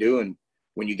what you can do, and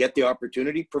when you get the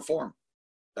opportunity, perform.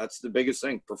 That's the biggest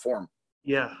thing, perform.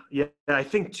 Yeah. I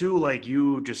think too, like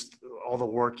you just all the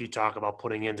work you talk about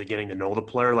putting into getting to know the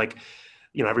player, like,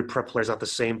 every prep player is not the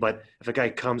same, but if a guy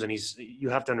comes and you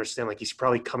have to understand, like he's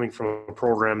probably coming from a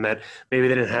program that maybe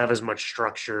they didn't have as much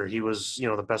structure. He was,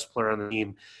 the best player on the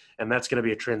team, and that's going to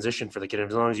be a transition for the kid.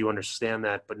 As long as you understand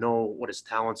that, but know what his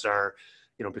talents are,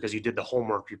 because you did the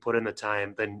homework, you put in the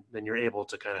time, then you're able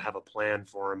to kind of have a plan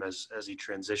for him as he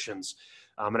transitions.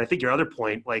 And I think your other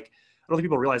point, like, I don't think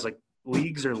people realize, like,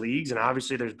 leagues are leagues, and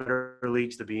obviously there's better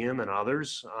leagues to be in than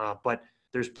others, but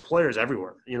there's players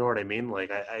everywhere. You know what I mean?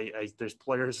 Like there's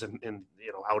players in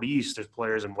out east, there's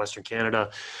players in Western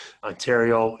Canada,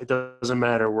 Ontario. It doesn't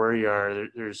matter where you are.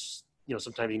 There's,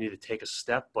 sometimes you need to take a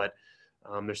step, but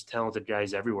there's talented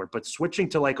guys everywhere. But switching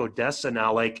to like Odessa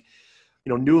now, like,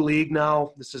 new league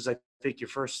now, this is, I think, your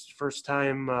first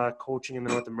time coaching in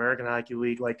the North American Hockey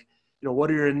League. Like,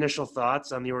 what are your initial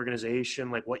thoughts on the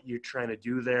organization? Like what you're trying to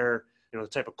do there, the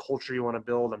type of culture you want to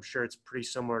build. I'm sure it's pretty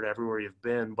similar to everywhere you've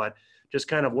been, but just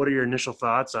kind of what are your initial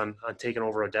thoughts on taking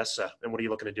over Odessa, and what are you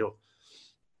looking to do?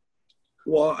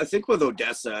 Well, I think with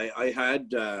Odessa, I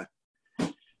had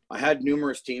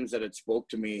numerous teams that had spoke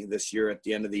to me this year at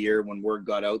the end of the year when word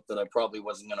got out that I probably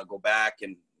wasn't going to go back.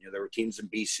 And, there were teams in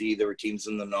BC, there were teams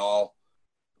in the NAL,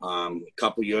 a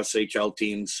couple USHL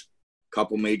teams, a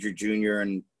couple major junior.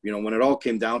 And, when it all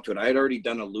came down to it, I had already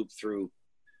done a loop through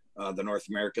the North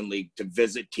American League to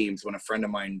visit teams when a friend of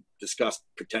mine discussed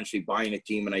potentially buying a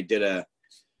team. And I did a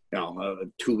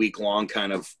 2-week long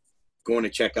kind of going to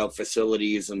check out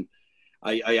facilities. And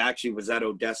I actually was at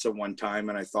Odessa one time,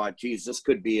 and I thought, geez, this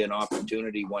could be an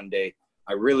opportunity one day.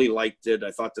 I really liked it. I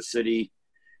thought the city,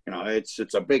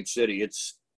 it's a big city.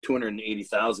 It's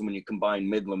 280,000 when you combine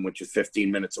Midland, which is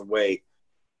 15 minutes away.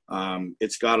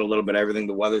 It's got a little bit of everything.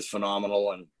 The weather's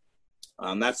phenomenal.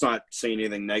 And that's not saying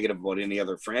anything negative about any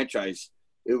other franchise.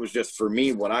 It was just, for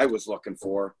me, what I was looking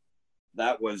for.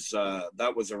 That was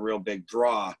a real big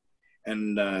draw.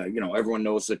 And, everyone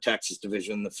knows the Texas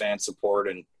division, the fan support,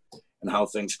 and and how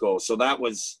things go. So that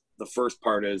was the first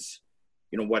part is,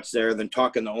 you know, what's there, then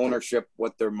talking to ownership,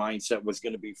 what their mindset was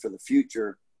going to be for the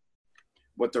future,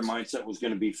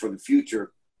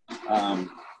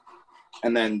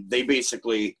 and then they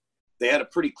had a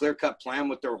pretty clear-cut plan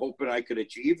what they're hoping I could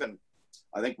achieve. And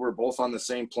I think we're both on the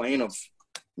same plane of,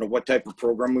 you know, what type of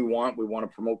program we want. We want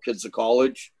to promote kids to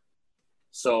college.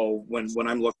 So when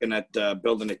I'm looking at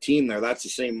building a team there, that's the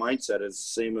same mindset as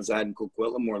the same as I had in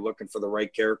Coquitlam. We're looking for the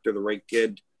right character, the right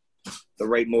kid, the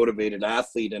right motivated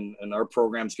athlete. And our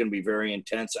program's going to be very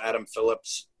intense. Adam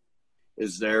Phillips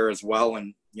is there as well.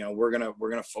 And, you know, we're going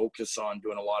to focus on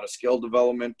doing a lot of skill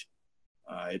development.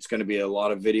 It's going to be a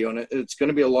lot of video, and it's going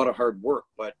to be a lot of hard work,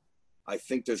 but I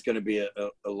think there's going to be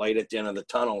a light at the end of the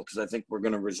tunnel, because I think it's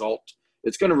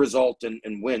going to result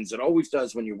in wins. It always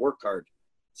does when you work hard.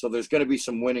 So there's going to be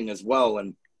some winning as well.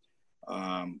 And,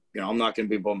 you know, I'm not going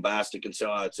to be bombastic and say,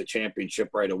 oh, it's a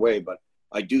championship right away, but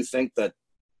I do think that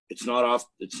it's not off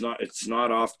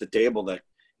the table that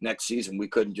next season we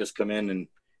couldn't just come in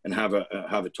and have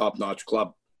a top-notch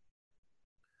club.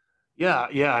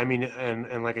 Yeah. I mean,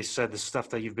 and like I said, the stuff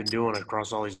that you've been doing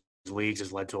across all these leagues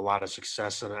has led to a lot of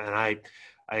success, and I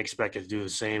expect it to do the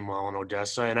same while in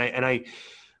Odessa. And I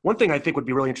one thing I think would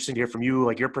be really interesting to hear from you,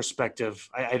 like your perspective.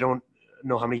 I don't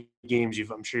know how many games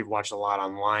I'm sure you've watched a lot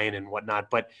online and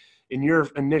whatnot, but in your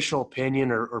initial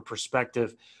opinion or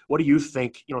perspective, what do you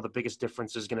think, you know, the biggest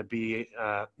difference is going to be,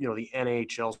 you know, the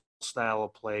NHL style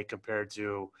of play compared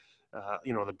to,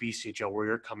 you know, the BCHL, where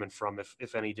you're coming from,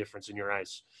 if any difference in your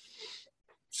eyes?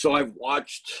 So I've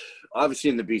watched, obviously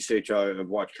in the BCHL, I've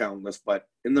watched countless, but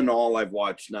in the NOL, I've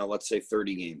watched now, let's say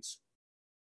 30 games.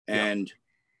 And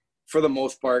for the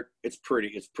most part, it's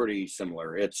pretty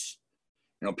similar. It's,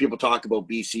 you know, people talk about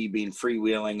BC being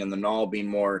freewheeling and the NOL being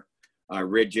more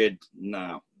rigid.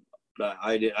 No,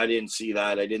 I didn't see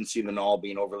that. I didn't see the NOL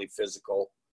being overly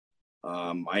physical.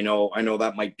 I know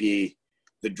that might be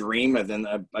the dream. And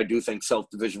then I do think South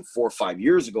Division 4 or 5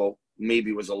 years ago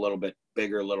maybe was a little bit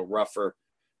bigger, a little rougher.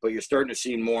 But you're starting to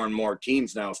see more and more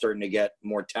teams now starting to get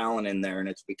more talent in there, and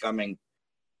it's becoming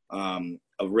a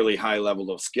really high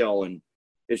level of skill. And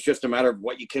it's just a matter of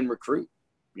what you can recruit.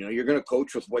 You know, you're going to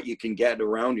coach with what you can get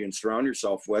around you and surround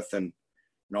yourself with. And, you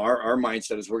know, our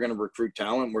mindset is we're going to recruit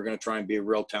talent. We're going to try and be a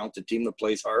real talented team that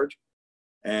plays hard.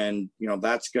 And, you know,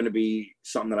 that's going to be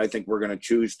something that I think we're going to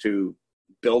choose to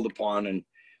build upon and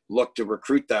look to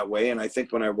recruit that way. And I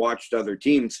think when I watched other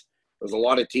teams, there's a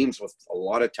lot of teams with a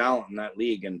lot of talent in that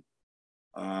league. And,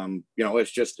 you know,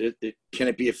 it's just, can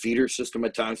it be a feeder system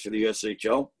at times for the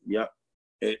USHL? Yeah,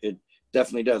 it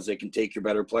definitely does. They can take your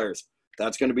better players.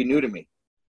 That's going to be new to me.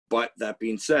 But that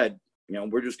being said, you know,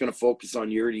 we're just going to focus on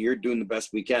year to year doing the best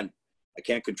we can. I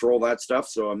can't control that stuff,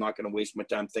 so I'm not going to waste my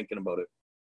time thinking about it.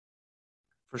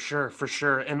 For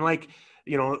sure. And like,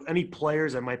 you know, any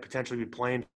players that might potentially be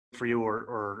playing for you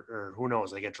or who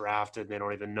knows, they get drafted and they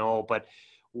don't even know, but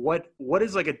what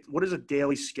is a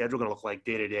daily schedule going to look like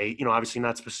day to day? You know, obviously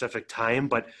not specific time,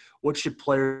 but what should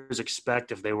players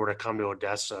expect if they were to come to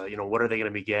Odessa? You know, what are they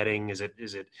going to be getting? Is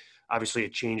it obviously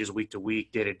it changes week to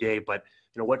week, day to day, but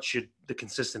you know, what should the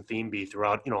consistent theme be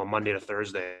throughout, you know, a Monday to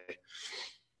Thursday?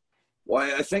 Well,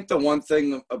 I think the one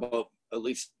thing about, at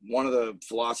least one of the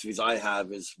philosophies I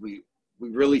have, is we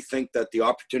really think that the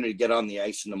opportunity to get on the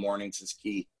ice in the mornings is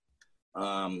key.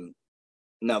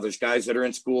 Now, there's guys that are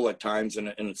in school at times,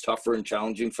 and it's tougher and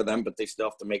challenging for them, but they still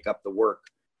have to make up the work.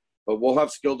 But we'll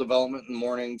have skill development in the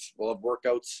mornings. We'll have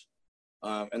workouts.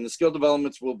 And the skill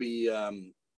developments will be,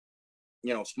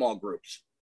 you know, small groups.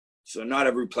 So not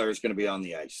every player is going to be on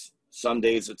the ice. Some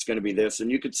days it's going to be this,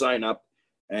 and you could sign up.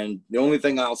 And the only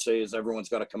thing I'll say is everyone's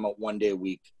got to come out 1 day a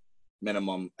week,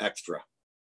 minimum extra.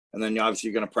 And then obviously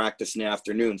you're going to practice in the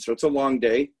afternoon. So it's a long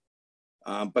day,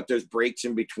 but there's breaks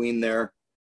in between there.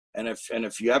 And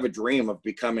if you have a dream of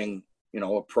becoming, you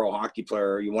know, a pro hockey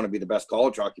player, or you want to be the best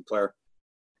college hockey player,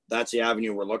 that's the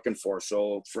avenue we're looking for.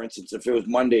 So, for instance, if it was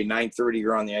Monday, 9:30,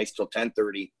 you're on the ice till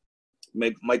 10:30,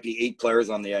 might be 8 players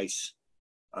on the ice.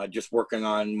 Just working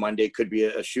on Monday could be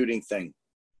a shooting thing.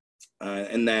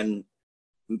 And then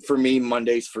for me,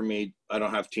 Mondays, I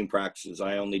don't have team practices.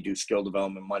 I only do skill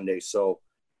development Mondays. So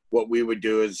what we would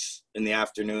do is in the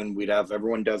afternoon, we'd have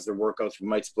everyone does their workouts. We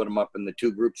might split them up into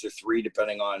 2 groups or 3,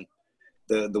 depending on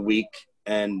the week.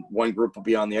 And one group will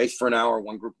be on the ice for an hour,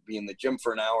 one group will be in the gym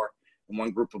for an hour, and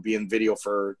one group will be in video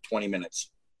for 20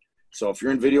 minutes. So if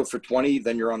you're in video for 20,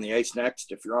 then you're on the ice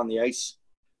next. If you're on the ice,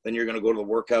 then you're going to go to the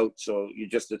workout. So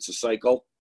it's a cycle.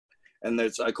 And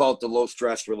I call it the low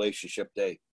stress relationship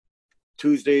day.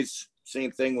 Tuesdays,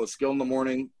 same thing with skill in the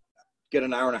morning, get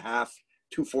an hour and a half,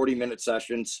 2 40-minute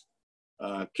sessions.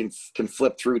 can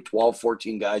flip through 12,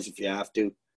 14 guys if you have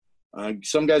to.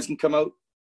 Some guys can come out,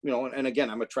 and again,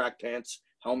 I'm a track pants,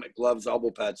 helmet, gloves,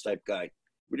 elbow pads type guy.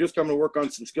 We're just coming to work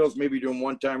on some skills, maybe doing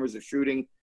one-timers or shooting.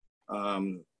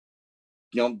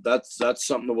 That's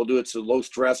something that we'll do. It's a low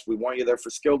stress. We want you there for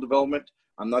skill development.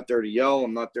 I'm not there to yell.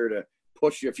 I'm not there to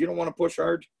push you. If you don't want to push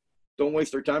hard, don't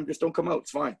waste their time. Just don't come out.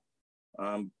 It's fine.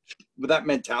 But that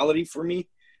mentality for me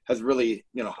has really,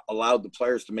 allowed the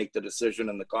players to make the decision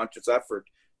and the conscious effort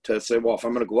to say, well, if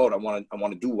I'm going to go out, I want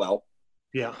to do well.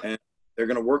 Yeah. And they're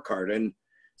going to work hard. And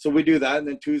so we do that. And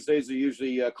then Tuesdays are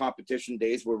usually competition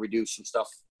days where we do some stuff.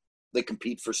 They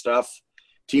compete for stuff.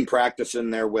 Team practice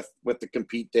in there with the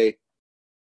compete day.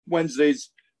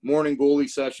 Wednesdays, morning goalie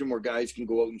session where guys can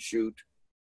go out and shoot.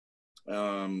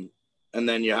 And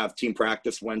then you have team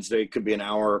practice Wednesday. Could be an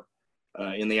hour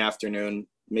in the afternoon.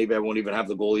 Maybe I won't even have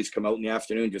the goalies come out in the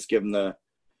afternoon. Just give them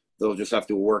they'll just have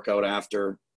to work out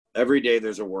after. Every day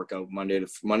there's a workout, Monday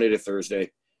to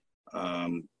Thursday.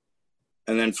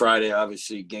 And then Friday,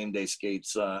 obviously, game day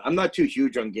skates. I'm not too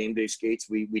huge on game day skates.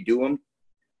 We do them.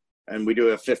 And we do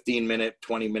a 15-minute,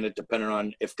 20-minute, depending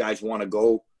on if guys want to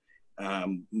go.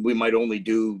 We might only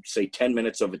do, say, 10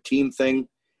 minutes of a team thing,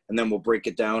 and then we'll break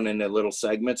it down into little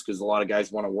segments because a lot of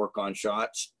guys want to work on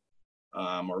shots.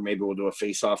 Or maybe we'll do a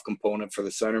face-off component for the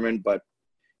centerman. But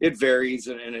it varies,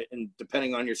 and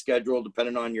depending on your schedule,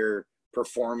 depending on your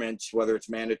performance, whether it's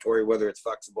mandatory, whether it's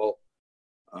flexible,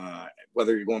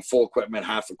 whether you're going full equipment,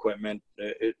 half equipment.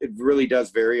 It really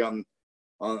does vary on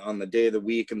the day of the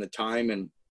week and the time. And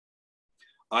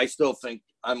I still think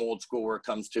I'm old school where it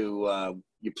comes to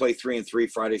you play 3 and 3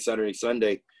 Friday, Saturday,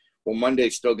 Sunday. Well,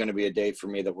 Monday's still going to be a day for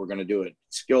me that we're going to do it.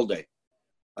 Skill day.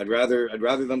 I'd rather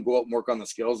them go out and work on the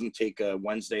skills and take a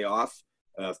Wednesday off,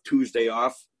 Tuesday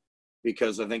off,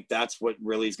 because I think that's what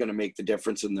really is going to make the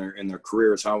difference in their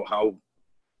careers. How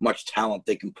much talent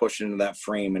they can push into that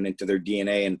frame and into their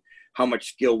DNA, and how much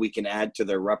skill we can add to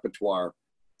their repertoire.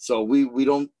 So we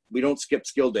don't skip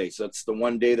skill days. That's the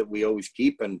one day that we always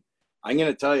keep. And I'm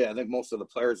going to tell you, I think most of the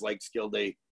players like skill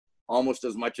day almost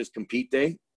as much as compete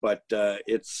day, but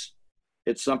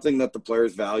it's something that the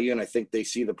players value. And I think they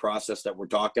see the process that we're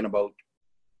talking about.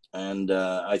 And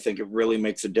I think it really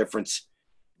makes a difference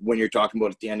when you're talking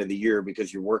about at the end of the year,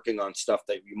 because you're working on stuff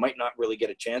that you might not really get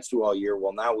a chance to all year.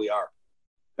 Well, now we are.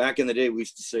 Back in the day, we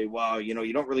used to say, wow, you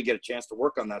don't really get a chance to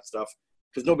work on that stuff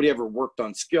because nobody ever worked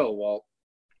on skill. Well,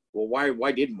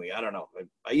 why didn't we? I don't know.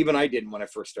 I didn't when I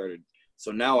first started.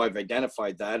 So now I've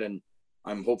identified that, and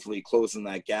I'm hopefully closing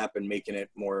that gap and making it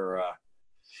more,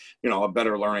 a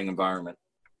better learning environment.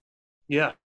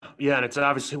 Yeah. Yeah, and it's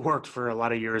obviously worked for a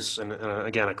lot of years, and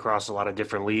again, across a lot of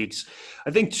different leagues.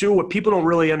 I think, too, what people don't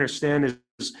really understand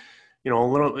is,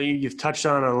 you've touched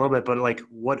on it a little bit, but like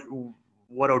what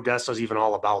Odessa is even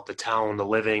all about, the town, the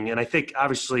living. And I think,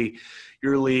 obviously,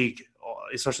 your league,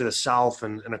 especially the South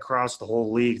and across the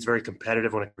whole league, it's very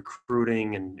competitive when it's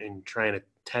recruiting and trying to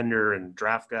tender and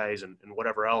draft guys and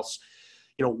whatever else.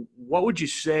 What would you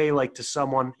say, like, to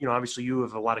someone, obviously you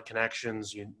have a lot of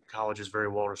connections, college is very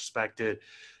well respected.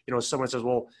 Someone says,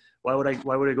 well, why would I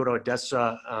go to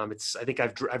Odessa? I think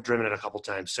I've driven it a couple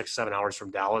times, 6-7 hours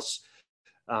from Dallas.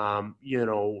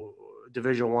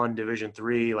 Division I, Division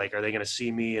III, like, are they going to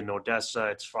see me in Odessa?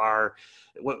 It's far.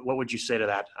 What would you say to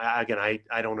that?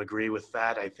 I don't agree with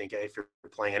that. I think if you're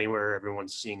playing anywhere,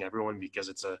 everyone's seeing everyone because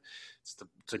it's a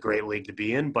great league to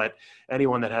be in. But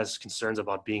anyone that has concerns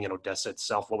about being in Odessa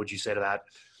itself, what would you say to that?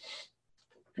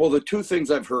 Well, the two things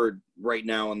I've heard right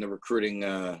now in the recruiting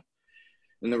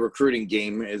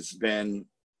game has been,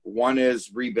 one is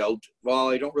rebuild. Well,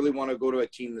 I don't really want to go to a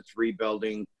team that's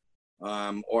rebuilding.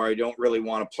 Or I don't really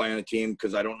want to play on a team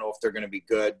because I don't know if they're going to be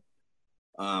good.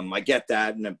 I get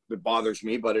that, and it bothers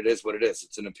me, but it is what it is.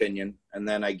 It's an opinion. And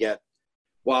then I get,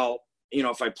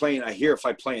 if I play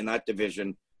in that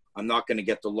division, I'm not going to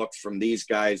get the looks from these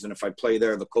guys. And if I play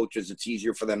there, the coaches, it's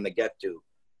easier for them to get to.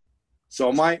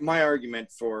 So my argument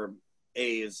for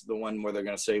A is the one where they're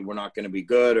going to say we're not going to be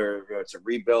good or it's a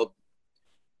rebuild.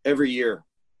 Every year,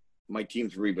 my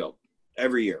team's rebuild.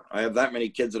 Every year. I have that many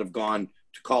kids that have gone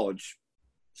to college.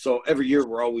 So every year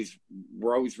we're always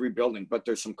rebuilding, but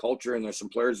there's some culture and there's some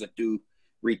players that do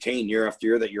retain year after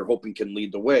year that you're hoping can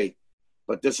lead the way.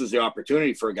 But this is the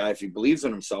opportunity for a guy, if he believes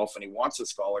in himself and he wants a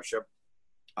scholarship.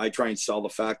 I try and sell the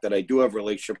fact that I do have a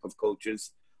relationship with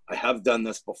coaches. I have done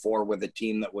this before with a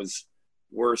team that was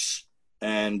worse,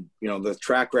 and the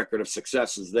track record of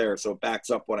success is there, so it backs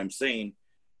up what I'm saying.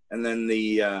 And then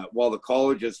while the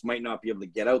colleges might not be able to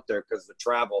get out there because of the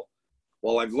travel,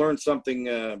 well, I've learned something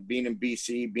being in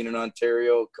BC, being in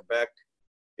Ontario, Quebec.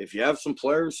 If you have some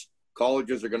players,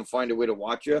 colleges are going to find a way to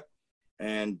watch you.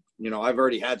 And, I've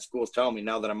already had schools tell me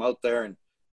now that I'm out there and,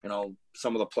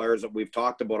 some of the players that we've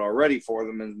talked about already for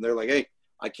them, and they're like, hey,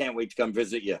 I can't wait to come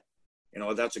visit you.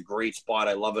 That's a great spot.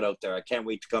 I love it out there. I can't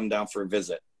wait to come down for a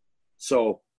visit.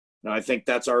 So, I think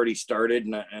that's already started.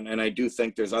 And I do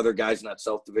think there's other guys in that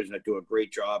South Division that do a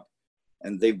great job.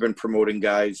 And they've been promoting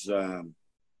guys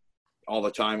all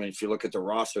the time. And if you look at the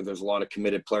roster, there's a lot of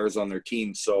committed players on their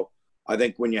team. So I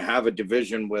think when you have a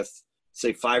division with,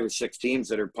 say, 5 or 6 teams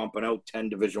that are pumping out 10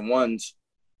 Division Ones,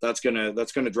 that's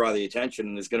gonna draw the attention,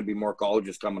 and there's gonna be more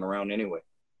colleges coming around anyway.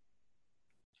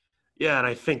 Yeah, and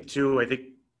I think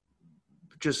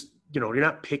just, you're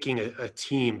not picking a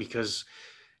team because,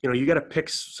 you got to pick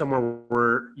somewhere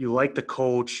where you like the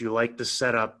coach, you like the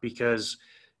setup, because,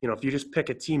 if you just pick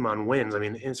a team on wins, I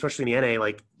mean, especially in the NA,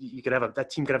 like you could have that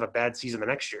team could have a bad season the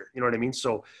next year. You know what I mean?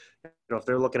 So, if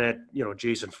they're looking at,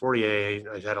 Jason Fortier,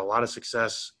 has had a lot of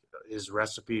success. His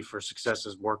recipe for success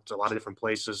has worked a lot of different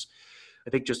places. I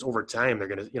think just over time, they're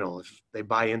going to, if they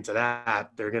buy into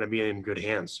that, they're going to be in good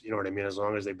hands. You know what I mean? As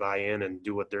long as they buy in and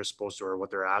do what they're supposed to or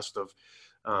what they're asked of.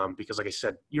 Because like I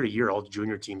said, year to year, all the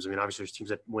junior teams, I mean, obviously there's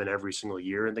teams that win every single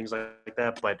year and things like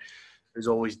that, but there's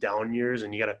always down years,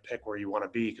 and you got to pick where you want to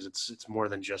be because it's more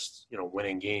than just,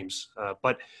 winning games.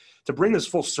 But to bring this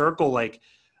full circle, like,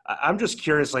 I'm just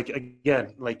curious,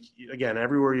 again,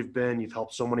 everywhere you've been, you've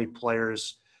helped so many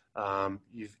players.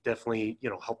 You've definitely,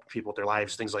 helped people with their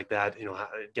lives, things like that,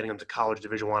 getting them to college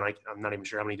Division I. I'm not even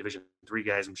sure how many Division III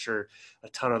guys, I'm sure a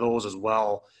ton of those as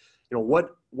well.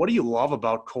 What do you love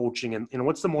about coaching, and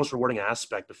what's the most rewarding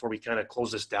aspect before we kind of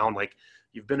close this down? Like,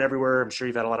 you've been everywhere. I'm sure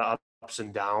you've had a lot of ups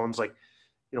and downs, like,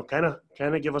 kind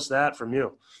of give us that from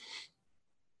you.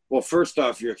 Well, first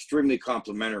off, you're extremely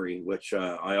complimentary, which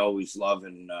I always love.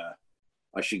 And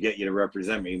I should get you to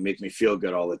represent me, make me feel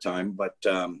good all the time. But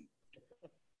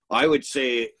I would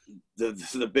say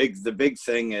the big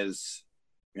thing is,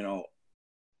 the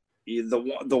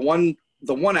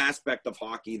one aspect of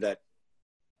hockey that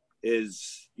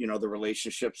is, the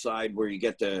relationship side, where you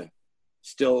get to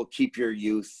still keep your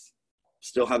youth,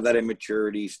 still have that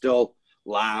immaturity, still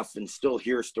laugh and still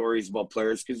hear stories about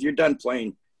players, because you're done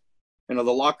playing. The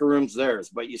locker room's theirs,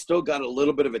 but you still got a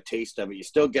little bit of a taste of it. You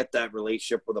still get that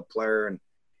relationship with a player, and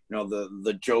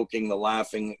the joking, the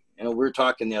laughing. We were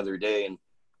talking the other day, and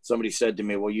somebody said to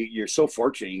me, well, you're so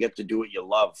fortunate. You get to do what you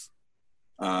love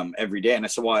every day. And I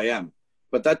said, well, I am.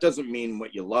 But that doesn't mean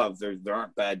what you love. There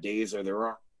aren't bad days, or there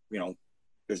aren't,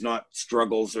 there's not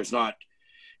struggles. There's not,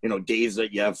 days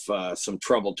that you have some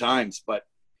troubled times, but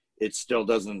it still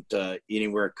doesn't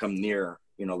anywhere come near,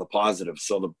 the positive.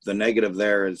 So the negative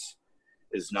there is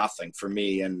nothing for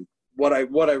me. And what I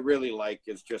really like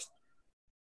is just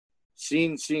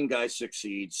seeing guys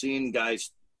succeed, seeing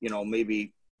guys,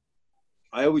 maybe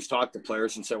I always talk to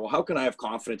players and say, well, how can I have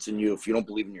confidence in you if you don't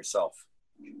believe in yourself?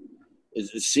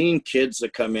 Is seeing kids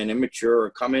that come in immature, or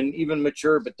come in even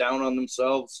mature but down on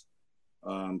themselves,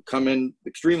 come in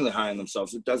extremely high on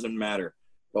themselves. It doesn't matter.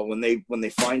 But when they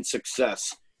find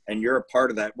success and you're a part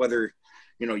of that, whether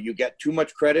you get too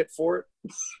much credit for it,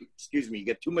 you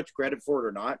get too much credit for it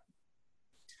or not,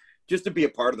 just to be a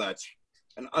part of that's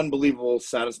an unbelievable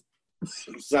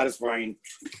satisfying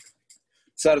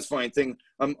thing.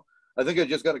 I think I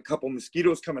just got a couple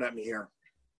mosquitoes coming at me here,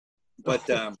 but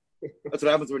that's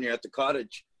what happens when you're at the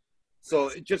cottage. So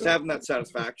just having that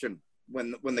satisfaction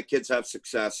when the kids have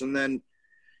success. And then,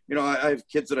 I have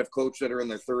kids that I've coached that are in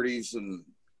their 30s and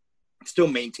still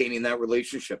maintaining that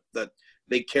relationship, that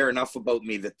they care enough about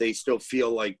me that they still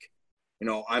feel like,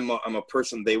 I'm a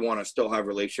person they want to still have a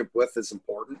relationship with is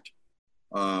important.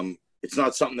 It's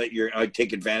not something that I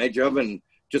take advantage of. And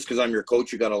just because I'm your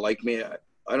coach, you got to like me.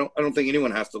 I don't think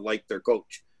anyone has to like their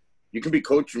coach. You can be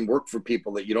coached and work for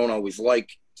people that you don't always like,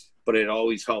 but it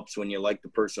always helps when you like the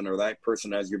person, or that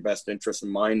person has your best interest in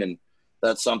mind. And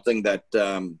that's something that,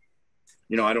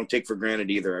 I don't take for granted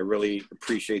either. I really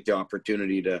appreciate the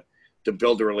opportunity to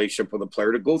build a relationship with a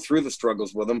player, to go through the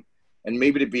struggles with them, and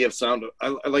maybe to be a sound.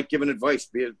 I like giving advice,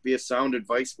 be a sound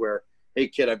advice where, hey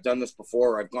kid, I've done this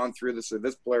before, or I've gone through this, or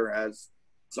this player has.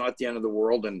 It's not the end of the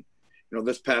world. And,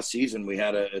 this past season we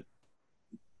had a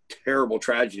terrible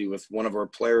tragedy with one of our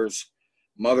players'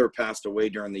 mother passed away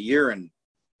during the year. And,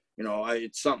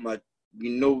 it's something that,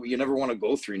 you never want to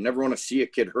go through. You never want to see a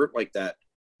kid hurt like that.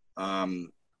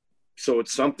 So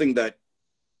it's something that,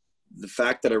 the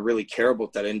fact that I really care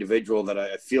about that individual, that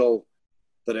I feel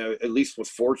that I at least was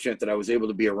fortunate that I was able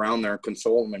to be around there and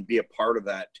console him and be a part of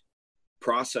that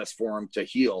process for him to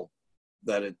heal,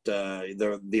 that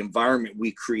the environment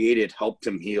we created helped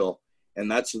him heal.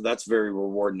 And that's very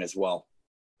rewarding as well.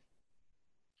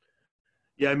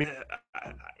 Yeah, I mean,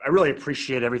 I really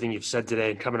appreciate everything you've said today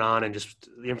and coming on and just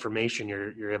the information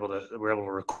we're able to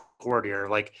record here.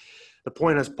 Like, the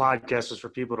point of this podcast is for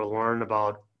people to learn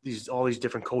about all these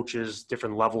different coaches,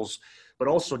 different levels, but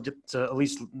also to at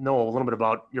least know a little bit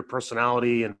about your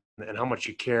personality and how much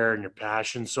you care and your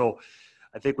passion. So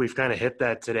I think we've kind of hit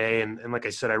that today. And like I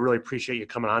said, I really appreciate you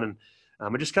coming on. And I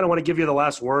just kind of want to give you the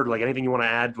last word, like anything you want to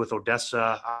add with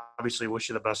Odessa. Obviously, wish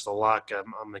you the best of luck.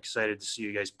 I'm excited to see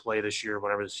you guys play this year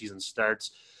whenever the season starts.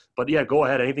 But yeah, go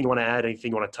ahead. Anything you want to add,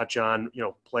 anything you want to touch on,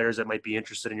 players that might be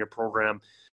interested in your program,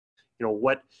 go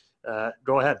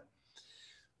ahead.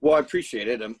 Well, I appreciate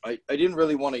it. I didn't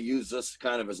really want to use this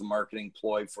kind of as a marketing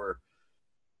ploy for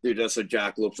the Odessa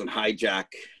Jackalopes and hijack,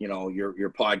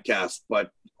 your podcast.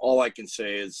 But all I can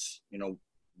say is,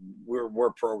 we're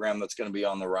a program that's going to be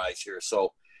on the rise here.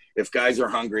 So if guys are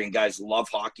hungry and guys love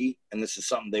hockey and this is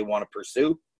something they want to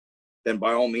pursue, then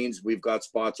by all means, we've got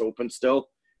spots open still.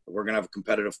 We're going to have a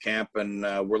competitive camp, and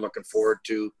we're looking forward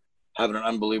to having an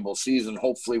unbelievable season.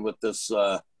 Hopefully with this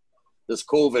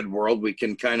COVID world, we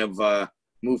can kind of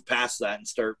move past that and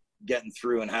start getting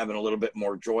through and having a little bit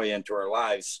more joy into our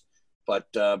lives.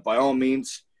 But by all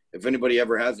means, if anybody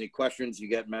ever has any questions, you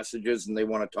get messages and they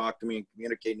want to talk to me and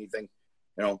communicate anything,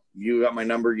 you got my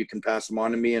number, you can pass them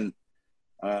on to me, and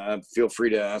feel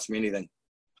free to ask me anything.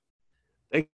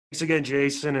 Thanks again,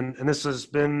 Jason. And this has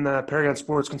been Paragon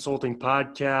Sports Consulting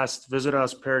Podcast. Visit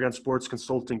us,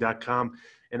 ParagonSportsConsulting.com,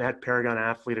 and at Paragon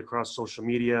Athlete across social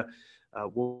media.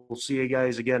 We'll see you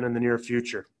guys again in the near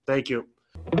future. Thank you.